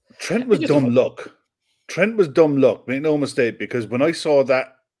helpful. Trent was dumb luck. Trent was dumb luck. Make no mistake, because when I saw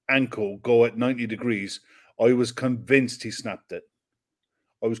that ankle go at 90 degrees, I was convinced he snapped it.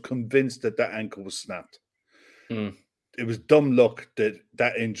 I was convinced that ankle was snapped. It was dumb luck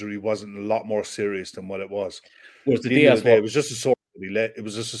that injury wasn't a lot more serious than what it was. Whereas the Diaz one, it was just a sore. It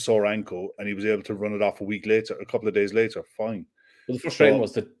was just a sore ankle, and he was able to run it off a couple of days later. Fine. Well, the frustrating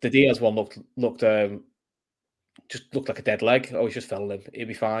was the Diaz one looked like a dead leg. Oh, he just fell in. He'd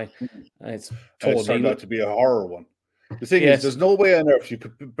be fine. And it turned out to be a horror one. The thing is, there's no way on earth you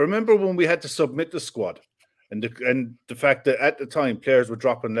could remember when we had to submit the squad, and the fact that at the time players were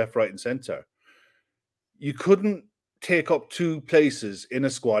dropping left, right, and centre. You couldn't take up 2 places in a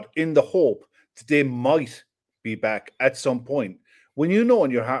squad in the hope that they might be back at some point. When you know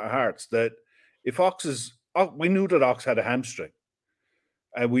in your heart of hearts that if we knew that Ox had a hamstring,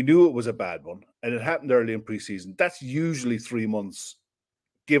 and we knew it was a bad one, and it happened early in preseason. That's usually 3 months,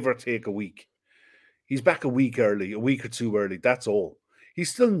 give or take a week. He's back a week early, a week or 2 early. That's all.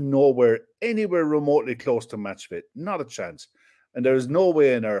 He's still anywhere remotely close to match fit. Not a chance. And there is no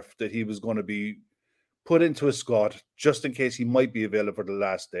way on earth that he was going to be put into a squad just in case he might be available for the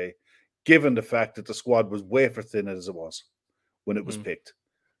last day, given the fact that the squad was wafer thin as it was when it was picked.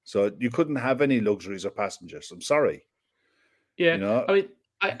 So you couldn't have any luxuries or passengers. I'm sorry. Yeah. I mean,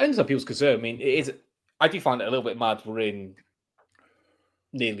 I understand people's concern. I mean, I do find it a little bit mad. We're in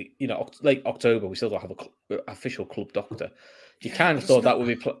nearly, late October. We still don't have an official club doctor. You kind of thought that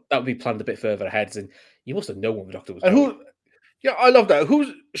would be planned a bit further ahead, and you must have known when the doctor was. And I love that.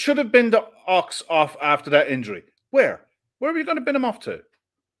 Who should have been the Ox off after that injury? Where are we going to bin him off to?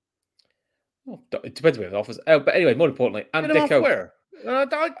 Well, it depends where the office. But anyway, more importantly, and Dicko. Where? No,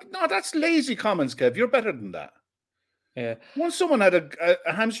 that's lazy comments, Kev. You're better than that. Yeah. Once someone had a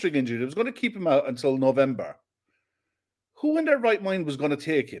hamstring injury that was going to keep him out until November, who in their right mind was going to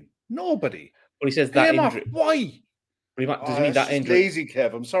take him? Nobody. Well, he says that injury. Why? Does he mean that injury? Lazy,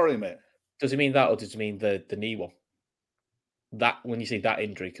 Kev. I'm sorry, mate. Does he mean that, or does he mean the knee one? That when you say that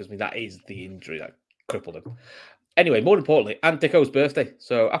injury, because that is the injury that crippled him. Anyway, more importantly, Ant Dicko's birthday.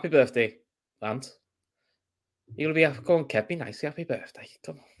 So happy birthday, Ant. You're going to be going, Kev, be nice. Happy birthday.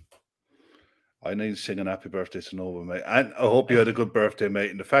 Come on. I need to sing an happy birthday to Nova, mate. And I hope you had a good birthday,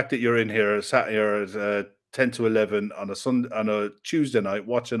 mate. And the fact that you're in here, sat here at 10 to 11 on a Tuesday night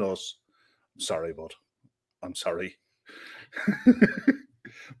watching us, I'm sorry, bud. I'm sorry.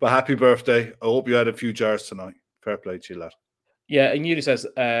 But happy birthday. I hope you had a few jars tonight. Fair play to you, lad. Yeah, and Yuri says,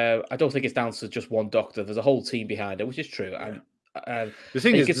 I don't think it's down to just one doctor. There's a whole team behind it, which is true. Yeah. And the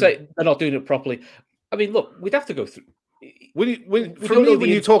thing is, you could say they're not doing it properly. I mean, look, we'd have to go through. when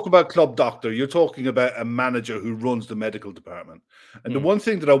you talk about club doctor, you're talking about a manager who runs the medical department. And the one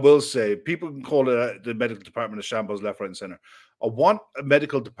thing that I will say, people can call it the medical department of shambles left, right, and center. I want a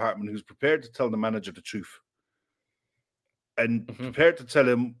medical department who's prepared to tell the manager the truth and prepared to tell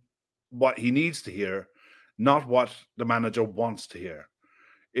him what he needs to hear, not what the manager wants to hear.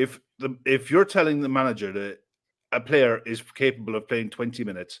 If you're telling the manager that a player is capable of playing 20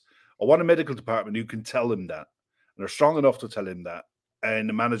 minutes, I want a medical department who can tell him that. And they're strong enough to tell him that. And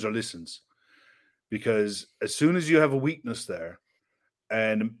the manager listens. Because as soon as you have a weakness there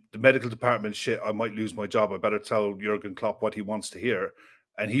and the medical department, shit, I might lose my job. I better tell Jurgen Klopp what he wants to hear.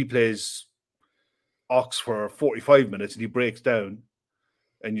 And he plays Ox for 45 minutes and he breaks down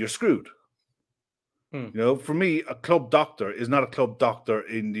and you're screwed. You know, for me, a club doctor is not a club doctor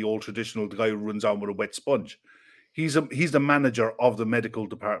in the old traditional guy who runs on with a wet sponge. He's the manager of the medical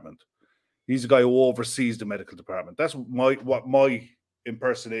department. He's the guy who oversees the medical department. That's what my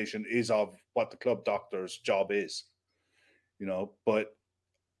impersonation is of what the club doctor's job is. You know, but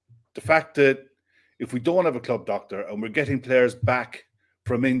the fact that if we don't have a club doctor and we're getting players back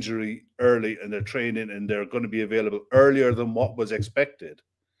from injury early and they're training and they're going to be available earlier than what was expected,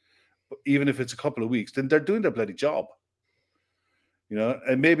 even if it's a couple of weeks, then they're doing their bloody job. You know,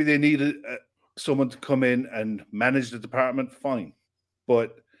 and maybe they need someone to come in and manage the department, fine.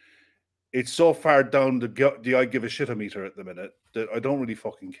 But it's so far down the I give a shit meter at the minute that I don't really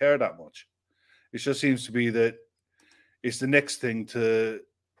fucking care that much. It just seems to be that it's the next thing to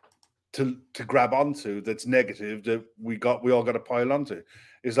grab onto that's negative that we all got to pile onto.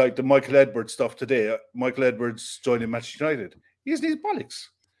 It's like the Michael Edwards stuff today. Michael Edwards joining Manchester United. He isn't his bollocks.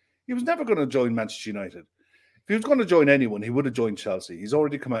 He was never going to join Manchester United. If he was going to join anyone, he would have joined Chelsea. He's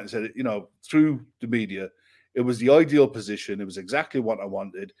already come out and said, you know, through the media, it was the ideal position. It was exactly what I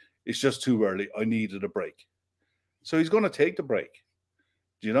wanted. It's just too early. I needed a break. So he's going to take the break.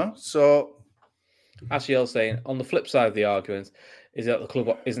 You know? So as you're saying, on the flip side of the argument is that the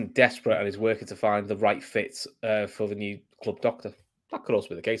club isn't desperate and is working to find the right fits for the new club doctor. That could also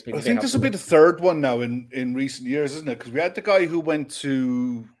be the case. I think this will be the third one now in recent years, isn't it? Because we had the guy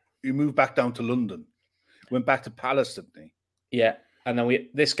who he moved back down to London. Went back to Palace, didn't he? Yeah. And then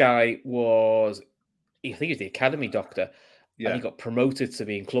this guy was, I think he was the academy doctor. Yeah. And he got promoted to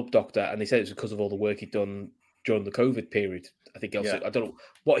being club doctor. And they said it was because of all the work he'd done during the COVID period. I think also, I don't know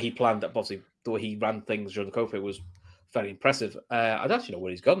what he planned. Obviously, the way he ran things during the COVID period was very impressive. I don't actually know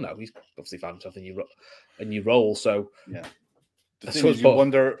where he's gone now. He's obviously found himself a new role. So, yeah. The thing is, you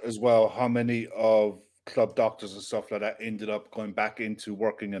wonder as well how many of club doctors and stuff like that ended up going back into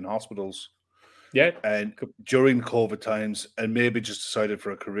working in hospitals. Yeah. And during COVID times and maybe just decided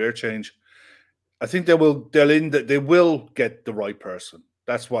for a career change. I think they will get the right person.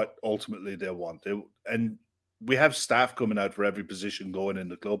 That's what ultimately they want. And we have staff coming out for every position going in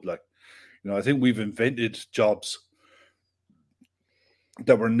the club. Like, you know, I think we've invented jobs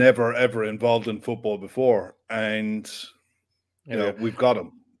that were never, ever involved in football before. And you know, we've got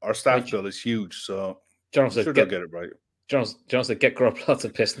them. Our staff bill is huge, so I'm sure they'll get it right. John said, get Grub lots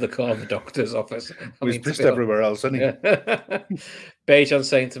of piss in the car of the doctor's office. He's pissed everywhere else, isn't he? Yeah. Bejan's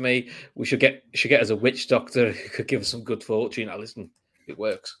saying to me, we should get as a witch doctor who could give us some good fortune. Now, listen, it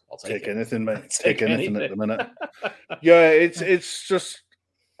works. I'll take anything, mate. Take anything at the minute. Yeah, it's just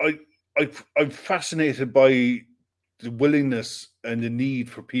I'm fascinated by the willingness and the need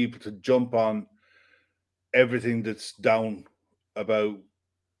for people to jump on everything that's down about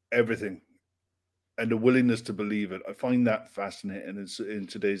everything. And the willingness to believe it, I find that fascinating. In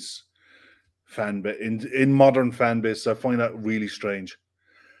today's fan base, in modern fan base, I find that really strange.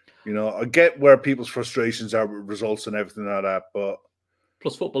 You know, I get where people's frustrations are with results and everything like that, but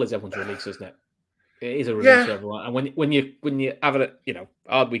plus football is everyone's release, isn't it? It is a release for everyone. And when you have a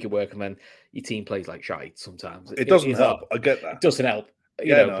hard week of work and then your team plays like shite, sometimes it doesn't help. I get that. It doesn't help.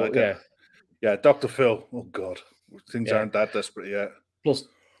 Yeah, Dr. Phil. Oh God, things aren't that desperate yet. Plus,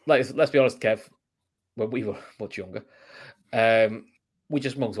 let's be honest, Kev. When we were much younger, we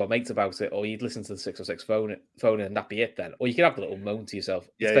just moaned to our mates about it, or you'd listen to the 606 phone and that'd be it then. Or you could have a little moan to yourself.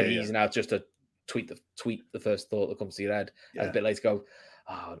 It's very easy now just to tweet the first thought that comes to your head. And a bit later go,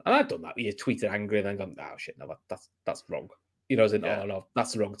 oh, and I've done that. You tweeted angry and then gone, oh shit, no, that's wrong. You know, no,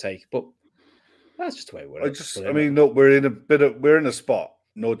 that's the wrong take. But that's just the way we're. We're in a spot,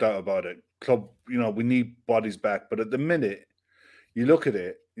 no doubt about it. Club, you know, we need bodies back, but at the minute, you look at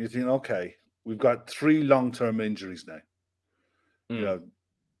it, you think, okay. We've got 3 long-term injuries now. You know,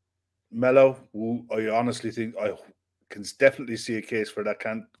 Mello, who I honestly think I can definitely see a case for that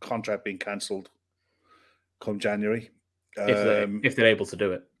contract being cancelled come January. If they're able to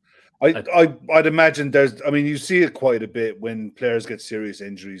do it. I'd imagine you see it quite a bit when players get serious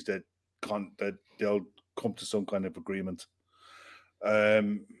injuries that they'll come to some kind of agreement.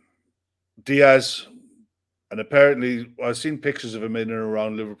 Diaz, and apparently I've seen pictures of him in and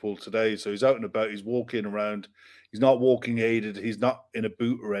around Liverpool today. So he's out and about. He's walking around. He's not walking aided. He's not in a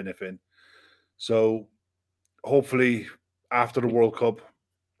boot or anything. So hopefully after the World Cup,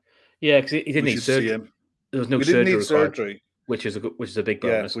 because he didn't need surgery. There was no surgery required, which is a big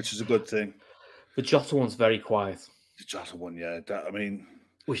bonus. Yeah, which is a good thing. The Jota one's very quiet. The Jota one,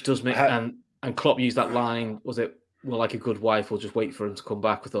 which does make and Klopp used that line. Was it? Well, like a good wife will just wait for him to come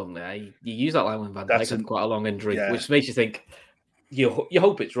back with them. Yeah, you use that line when Van Dijk had quite a long injury, which makes you think. You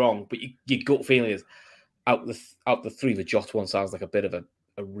hope it's wrong, but your gut feeling is out the three. The Jota one sounds like a bit of a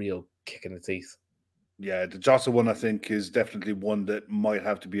real kick in the teeth. Yeah, the Jota one I think is definitely one that might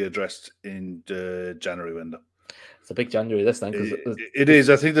have to be addressed in the January window. It's a big January this time. It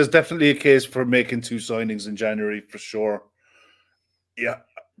is. I think there's definitely a case for making 2 signings in January for sure. Yeah,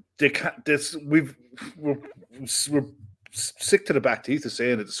 they can't. We're sick to the back teeth of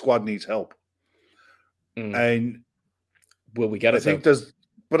saying that the squad needs help, and will we get it?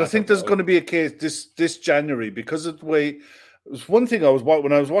 I think there's going to be a case this January because of the way. It was one thing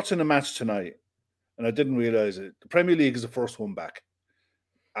when I was watching the match tonight, and I didn't realize it. The Premier League is the first one back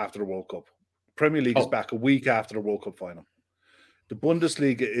after the World Cup. Premier League is back a week after the World Cup final. The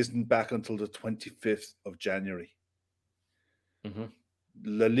Bundesliga isn't back until the 25th of January. Mm-hmm.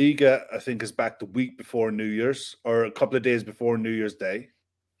 La Liga, I think, is back the week before New Year's or a couple of days before New Year's Day.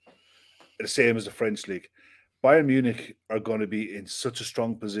 The same as the French League. Bayern Munich are going to be in such a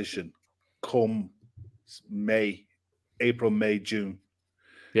strong position come April, May, June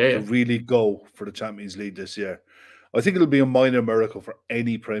to really go for the Champions League this year. I think it'll be a minor miracle for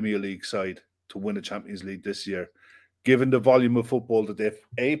any Premier League side to win a Champions League this year, given the volume of football that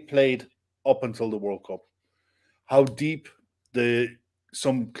they've played up until the World Cup. How deep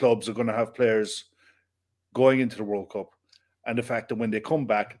some clubs are going to have players going into the World Cup, and the fact that when they come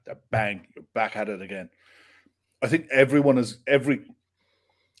back, they're you're back at it again. I think every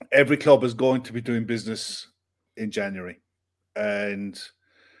club is going to be doing business in January, and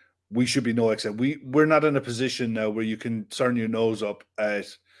we should be no exception. We're not in a position now where you can turn your nose up at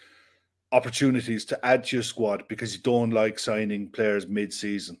opportunities to add to your squad because you don't like signing players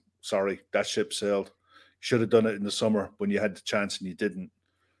mid-season. Sorry, that ship sailed. You should have done it in the summer when you had the chance and you didn't.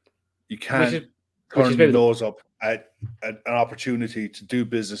 You can't turn your nose up at an opportunity to do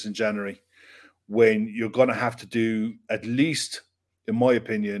business in January when you're going to have to do at least, in my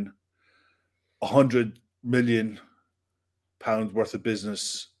opinion, £100 million worth of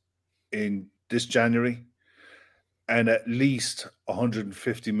business in this January and at least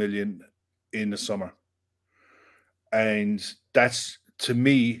 150 million in the summer. And that's, to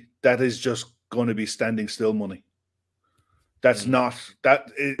me, that is just going to be standing still money. That's not,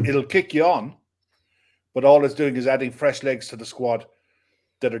 it'll kick you on, but all it's doing is adding fresh legs to the squad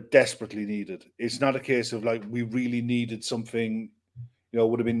that are desperately needed. It's not a case of like, we really needed something,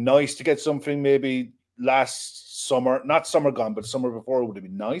 would have been nice to get something maybe last summer, not summer gone, but summer before would have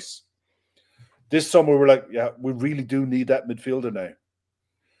been nice. This summer, we're like, yeah, we really do need that midfielder now.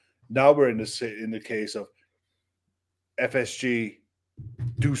 Now we're in the case of FSG,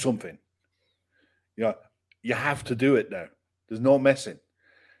 do something. You have to do it now. There's no messing.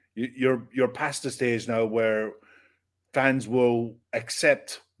 You're past the stage now where fans will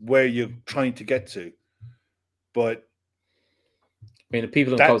accept where you're trying to get to. But the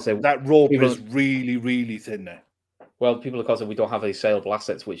people in the say that rope is really, really thin now. Well, people in say we don't have any saleable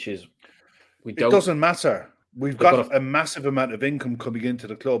assets, which is it doesn't matter. We've got a massive amount of income coming into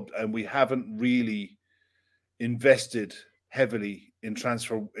the club, and we haven't really invested heavily in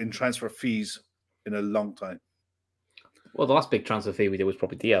transfer fees in a long time. Well, the last big transfer fee we did was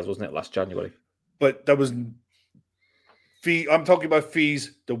probably Diaz, wasn't it, last January? But that was fee. I'm talking about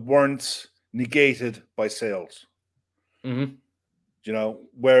fees that weren't negated by sales. Mm-hmm.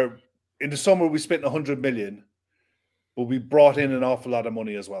 Where in the summer we spent 100 million, but we brought in an awful lot of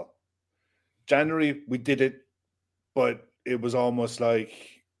money as well. January we did it, but it was almost like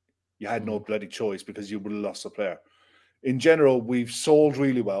you had no bloody choice because you would have lost a player. In general, we've sold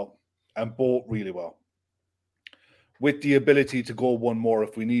really well and bought really well, with the ability to go one more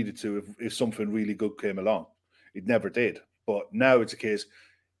if we needed to, if something really good came along. It never did. But now it's a case,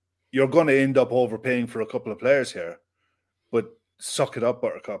 you're going to end up overpaying for a couple of players here, but suck it up,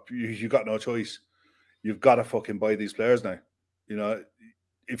 Buttercup. You got no choice. You've got to fucking buy these players now.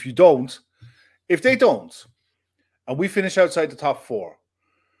 If they don't, and we finish outside the top 4,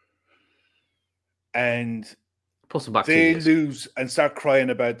 and Put them back. They lose and start crying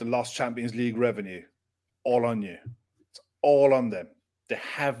about the lost Champions League revenue. All on you. It's all on them. They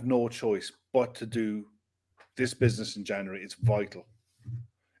have no choice but to do this business in January. It's vital.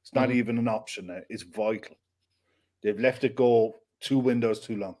 It's not even an option now. It's vital. They've left it go 2 windows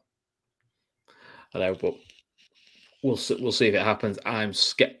too long. I know, but we'll see if it happens. I'm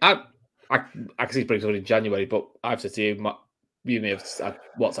scared. I can see it brings it in January, but I've said to you, you may have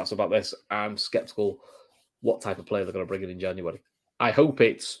WhatsApps about this. I'm skeptical what type of player they're going to bring in January. I hope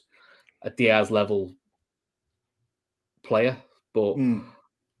it's a Diaz level player, but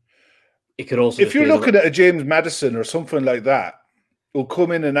it could also. If you're looking at a James Maddison or something like that, who'll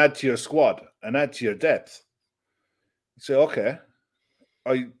come in and add to your squad and add to your depth, you say, okay,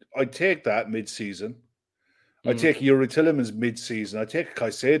 I take that mid-season. I take Yuri Tillemans mid-season. I take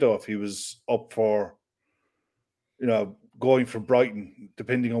Caicedo if he was up for, going for Brighton,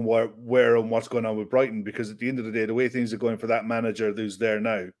 depending on where and what's going on with Brighton. Because at the end of the day, the way things are going for that manager who's there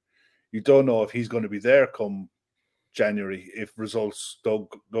now, you don't know if he's going to be there come January if results don't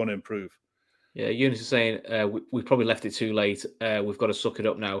going to improve. Yeah, Eunice is saying we probably left it too late. We've got to suck it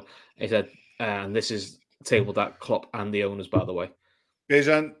up now. He said, and this is tabled at Klopp and the owners, by the way.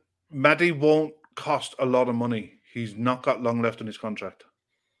 Bejan, Maddie won't cost a lot of money. He's not got long left in his contract.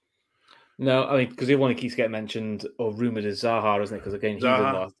 No, I mean, because the one he keeps getting mentioned or rumoured is Zaha, isn't it? Because again, he's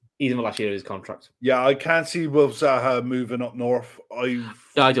in the last year of his contract. Yeah, I can't see Wolf Zaha moving up north. I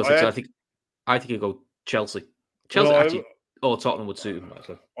don't think so. I think he'll go Chelsea. Or Tottenham would suit him,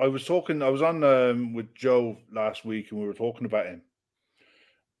 actually. I was on with Joe last week and we were talking about him.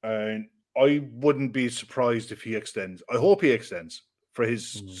 And I wouldn't be surprised if he extends. I hope he extends for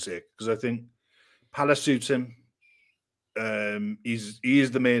his sake, because I think Palace suits him. He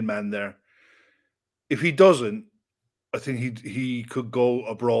is the main man there. If he doesn't, I think he could go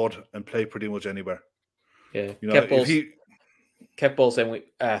abroad and play pretty much anywhere. Yeah, kept ball saying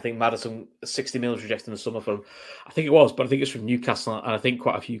I think Maddison 60 million rejected in the summer from, I think it was, but I think it's from Newcastle, and I think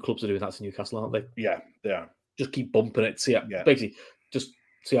quite a few clubs are doing that to Newcastle, aren't they? Yeah, they are. Just keep bumping it. Basically, just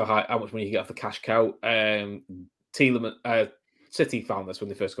see how much money you get off the cash cow. Tielemans, City found this when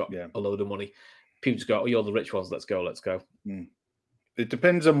they first got a load of money. People just go, "Oh, you're the rich ones. Let's go." It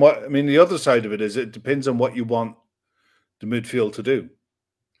depends on what. I mean, the other side of it is it depends on what you want the midfield to do.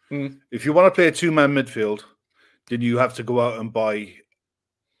 If you want to play a 2-man midfield, then you have to go out and buy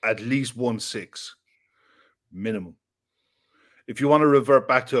at least 1-6 minimum. If you want to revert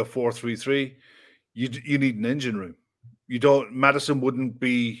back to a 4-3-3, you need an engine room. You don't. Maddison wouldn't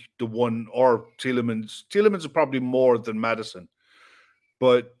be the one, or Tielemans. Tielemans is probably more than Maddison,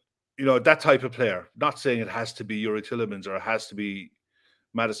 but that type of player. Not saying it has to be Yuri Tillemans or it has to be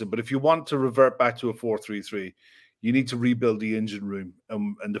Maddison, but if you want to revert back to a 4-3-3, you need to rebuild the engine room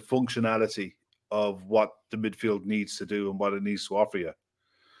and the functionality of what the midfield needs to do and what it needs to offer you.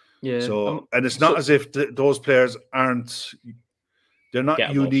 Yeah. So, and it's not as if those players aren't. They're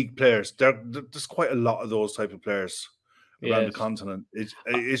not unique players. There's quite a lot of those type of players around the continent.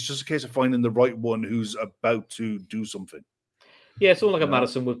 It's just a case of finding the right one who's about to do something. Yeah, someone like a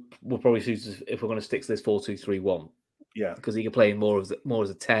Maddison will probably suit us if we're going to stick to this 4-2-3-1. Yeah, because he can play more as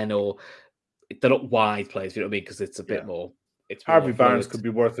a 10, or they're not wide players. You know what I mean? Because it's a bit more. It's Harvey Barnes could be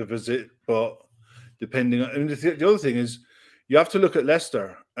worth a visit, but depending on the other thing is you have to look at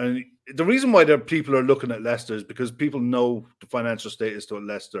Leicester, and the reason why people are looking at Leicester is because people know the financial status to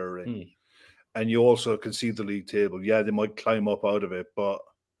Leicester are in, and you also can see the league table. Yeah, they might climb up out of it, but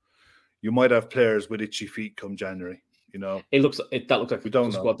you might have players with itchy feet come January. That looks like we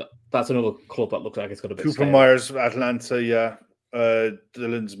don't know. That's another club that looks like it's got a bit. Cooper Myers, Atlanta. Yeah,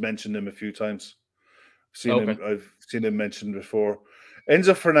 Dylan's mentioned him a few times. I've seen him mentioned before.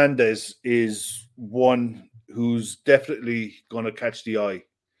 Enzo Fernandez is one who's definitely going to catch the eye,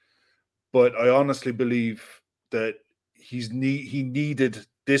 but I honestly believe that he needed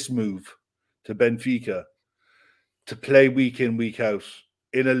this move to Benfica to play week in, week out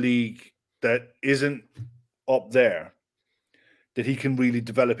in a league that isn't up there, that he can really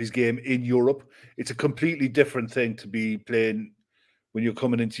develop his game in Europe. It's a completely different thing to be playing when you're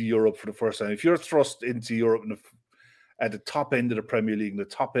coming into Europe for the first time. If you're thrust into Europe at the top end of the Premier League and the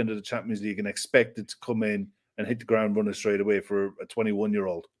top end of the Champions League and expected to come in and hit the ground running straight away for a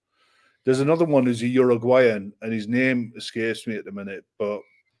 21-year-old. There's another one who's a Uruguayan, and his name escapes me at the minute, but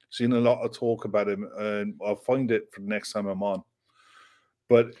seen a lot of talk about him, and I'll find it for the next time I'm on.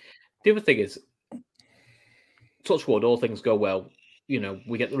 But the other thing is, touch wood, all things go well.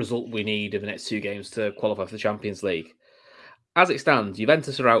 We get the result we need in the next 2 games to qualify for the Champions League. As it stands,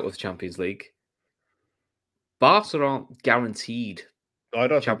 Juventus are out of the Champions League. Barca aren't guaranteed. I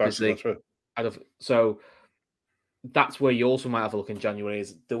don't think Barca are through. So that's where you also might have a look in January.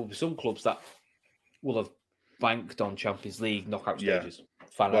 Is there will be some clubs that will have banked on Champions League knockout stages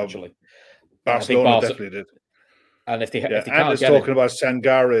financially. Well, Barcelona definitely did. And if they and can't it's get talking about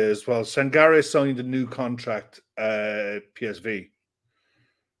Sangare as well. Sangare signed a new contract at PSV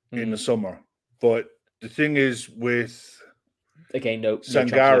in the summer. But the thing is with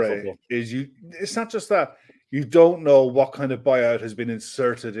Sangare is it's not just that. You don't know what kind of buyout has been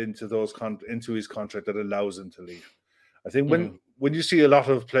inserted into into his contract that allows him to leave. I think when you see a lot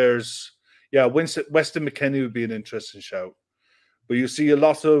of players, Weston McKennie would be an interesting shout. But you see a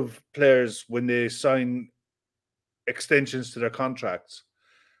lot of players when they sign extensions to their contracts,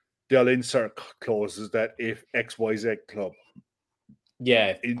 they'll insert clauses that if XYZ club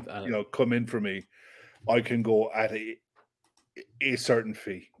come in for me, I can go at a certain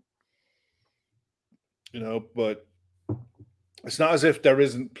fee. But it's not as if there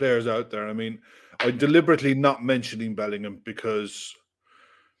isn't players out there. I mean, I'm deliberately not mentioning Bellingham because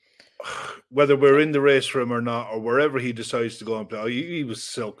whether we're in the race for him or not, or wherever he decides to go and play, he was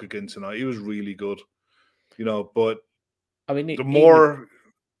silk again tonight. He was really good, but I mean,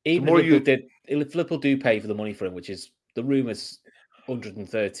 if Liverpool do pay for the money for him, which is the rumours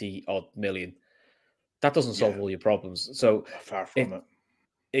 130 odd million, that doesn't solve all your problems. So far from it.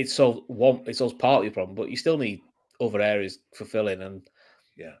 It solves part of your problem, but you still need other areas fulfilling. And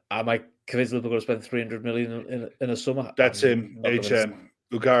am I convinced Liverpool going to spend 300 million in a summer? That's him,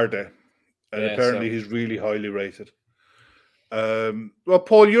 Ugarte, and apparently he's really highly rated. Well,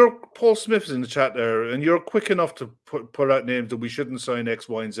 Paul Smith's in the chat there, and you're quick enough to put out names that we shouldn't sign X,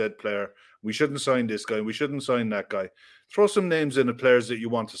 Y, and Z player. We shouldn't sign this guy. We shouldn't sign that guy. Throw some names in of players that you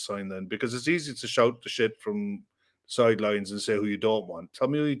want to sign then, because it's easy to shout the shit from sidelines and say who you don't want. Tell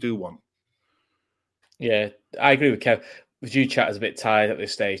me who you do want. Yeah, I agree with Kev. The Jude chat is a bit tired at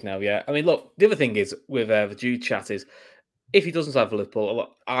this stage now. Yeah, I mean, look, the other thing is with the Jude chat is if he doesn't sign for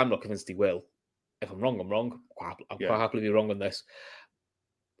Liverpool, I'm not convinced he will. If I'm wrong, I'm wrong. I'm quite happily be wrong on this.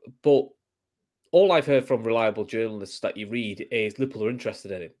 But all I've heard from reliable journalists that you read is Liverpool are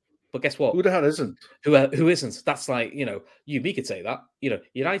interested in him. But guess what? Who the hell isn't? Who isn't? That's like, me could say that.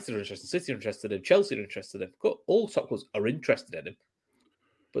 United are interested, City are interested in him, Chelsea are interested in him. All top clubs are interested in him.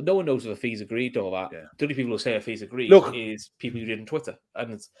 But no one knows if a fee's agreed or that. Yeah. The only people who say a fee's agreed is people who read on Twitter.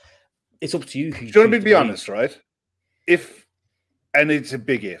 And it's up to you. Do you want me to be honest, right? And it's a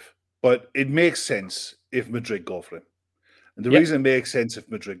big if, but it makes sense if Madrid go for him. And the reason it makes sense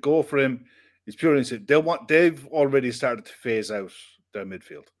if Madrid go for him is purely they've already started to phase out their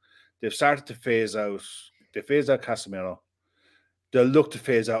midfield. They've started to phase out Casemiro. They'll look to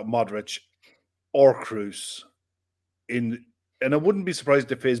phase out Modric or Kroos and I wouldn't be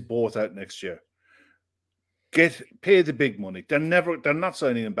surprised if they phase both out next year. Pay the big money. They're not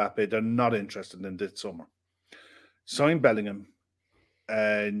signing Mbappe. They're not interested in this summer. Sign Bellingham,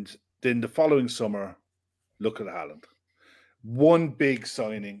 and then the following summer, look at Haaland. One big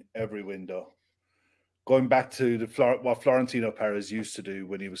signing every window. Going back to what Florentino Perez used to do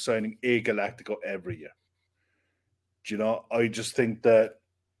when he was signing a Galactico every year. I just think that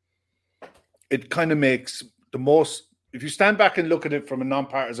it kind of makes the most. If you stand back and look at it from a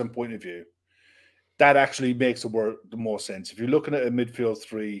non-partisan point of view, that actually makes the most sense. If you're looking at a midfield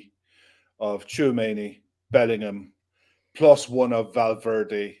three of Tchouaméni, Bellingham, plus one of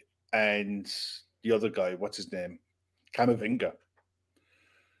Valverde and the other guy, what's his name? Camavinga.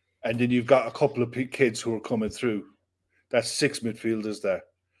 And then you've got a couple of kids who are coming through. That's 6 midfielders there.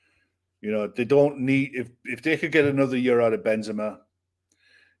 They don't need... If they could get another year out of Benzema,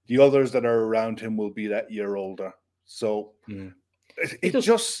 the others that are around him will be that year older. So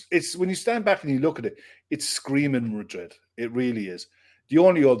it's when you stand back and you look at it, it's screaming Madrid. It really is. The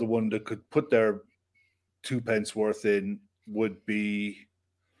only other one that could put their 2 pence worth in would be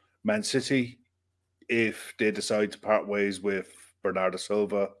Man City if they decide to part ways with Bernardo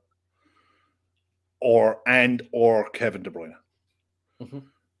Silva or Kevin De Bruyne. Mm-hmm.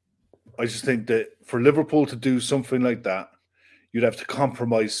 I just think that for Liverpool to do something like that, you'd have to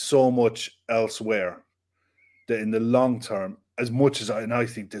compromise so much elsewhere that in the long term, as much as I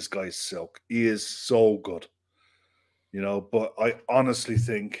think this guy's silk, he is so good, but I honestly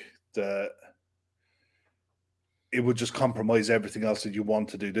think that it would just compromise everything else that you want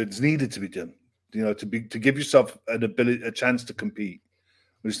to do. That's needed to be done, to give yourself a chance to compete.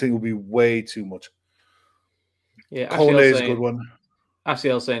 I just think it would be way too much. Yeah, Kone is a good one.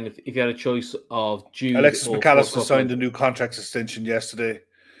 Actually, I was saying if you had a choice of Jude, Alexis McAllister signed a new contract extension yesterday.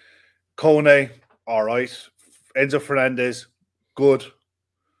 Kone, all right. Enzo Fernandez, good.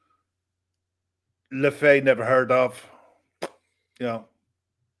 Lefebvre, never heard of.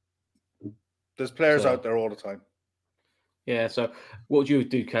 There's players out there all the time. Yeah. So, what would you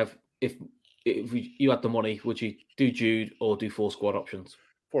do, Kev, if you had the money? Would you do Jude or do 4 squad options?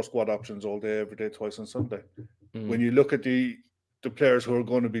 4 squad options all day, every day, twice on Sunday. When you look at the players who are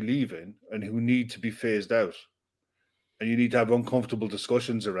going to be leaving and who need to be phased out, and you need to have uncomfortable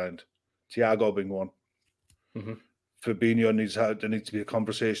discussions around, Thiago being one. Fabinho there needs to be a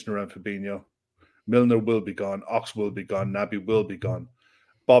conversation around Fabinho. Milner will be gone. Ox will be gone. Naby will be gone.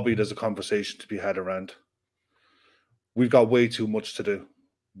 Bobby, there's a conversation to be had around. We've got way too much to do.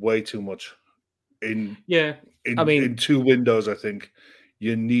 Way too much. In 2 windows, I think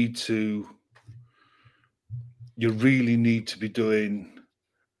you really need to be doing.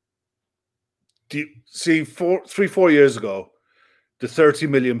 3-4 years ago, the £30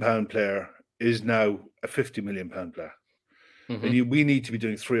 million player is now a £50 million player. And we need to be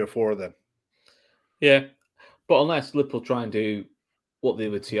doing 3 or 4 of them. Yeah. But unless Liverpool try and do what they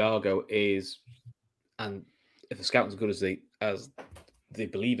did with Thiago is, and if the scouting's as good as they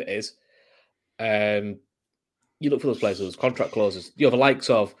believe it is, you look for those players with those contract clauses. You have the likes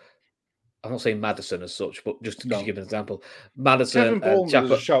of, I'm not saying Maddison as such, but just to give an example, Maddison. Kevin Bowman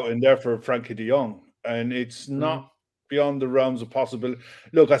is a shout in there for Frankie de Jong, and it's not beyond the realms of possibility.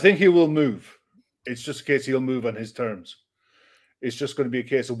 Look, I think he will move. It's just a case he'll move on his terms. It's just going to be a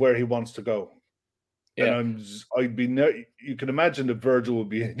case of where he wants to go. Yeah. And you can imagine that Virgil will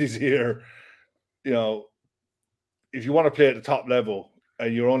be in his ear. You know, if you want to play at the top level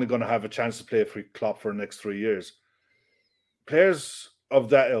and you're only going to have a chance to play for Klopp for the next 3 years, players of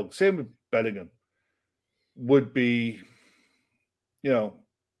that ilk, same with Bellingham, would be,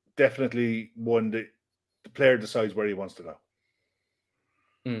 definitely one that the player decides where he wants to go.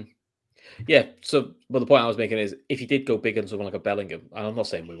 Yeah. So, but the point I was making is, if you did go big on someone like a Bellingham, and I'm not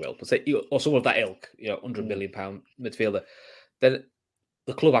saying we will, but say or someone of that ilk, £100 million midfielder, then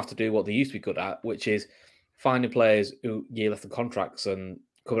the club have to do what they used to be good at, which is finding players who year left the contracts and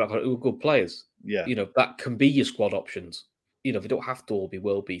coming out who are good players. Yeah. That can be your squad options. They don't have to all be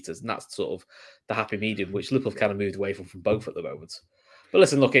world beaters, and that's sort of the happy medium, which Liverpool have kind of moved away from both at the moment. But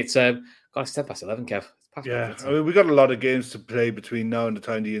listen, look, it's 10 past 11, Kev. We got a lot of games to play between now and the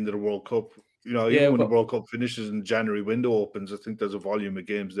time the end of the World Cup. Even when the World Cup finishes and January window opens, I think there's a volume of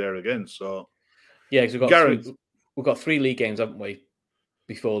games there again. So yeah, because we've got 3 league games, haven't we,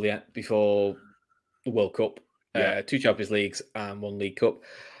 before the World Cup? 2 Champions Leagues and 1 League Cup.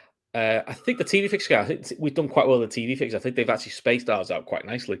 I think the TV fixture, I think we've done quite well with the TV fixture. I think they've actually spaced ours out quite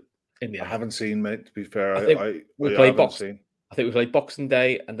nicely in the end. I haven't seen, mate, to be fair. I think we played Boxing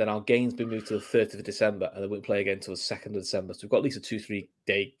Day, and then our game's been moved to the 30th of December, and then we'll play again until the 2nd of December. So we've got at least a 2-3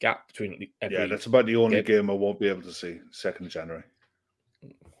 day gap between every. Yeah, that's about the only game I won't be able to see, 2nd of January.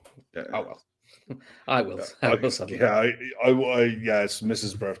 Yeah. Oh, well. I will. It's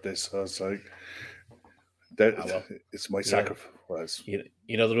Mrs. birthday, so it's like, it's my sacrifice.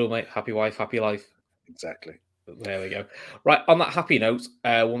 You know the rule, mate. Happy wife, happy life. Exactly. There we go. Right, on that happy note,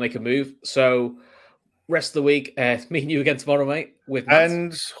 we'll make a move. So, rest of the week, me and you again tomorrow, mate, with Matt.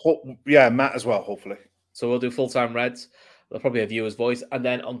 And, Matt as well, hopefully. So we'll do full-time Reds. There'll probably be a viewer's voice. And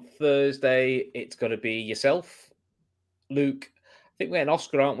then on Thursday, it's going to be yourself, Luke. I think we're an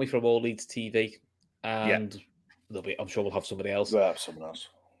Oscar, aren't we, from All Leeds TV? And I'm sure we'll have somebody else. We'll have someone else.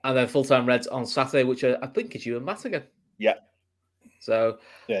 And then full-time Reds on Saturday, which I think is you and Matt again. Yeah. So,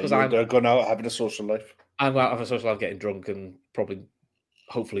 they're going out having a social life. I'm out having a social life, getting drunk, and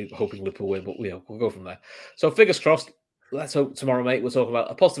hopefully hoping Liverpool win, but we'll go from there. So fingers crossed. Let's hope tomorrow, mate, we'll talk about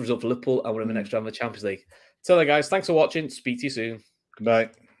a positive result for Liverpool and we're in the next round of the Champions League. Till then, guys, thanks for watching. Speak to you soon. Good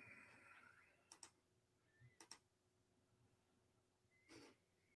night.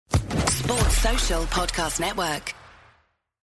 Sports Social Podcast Network.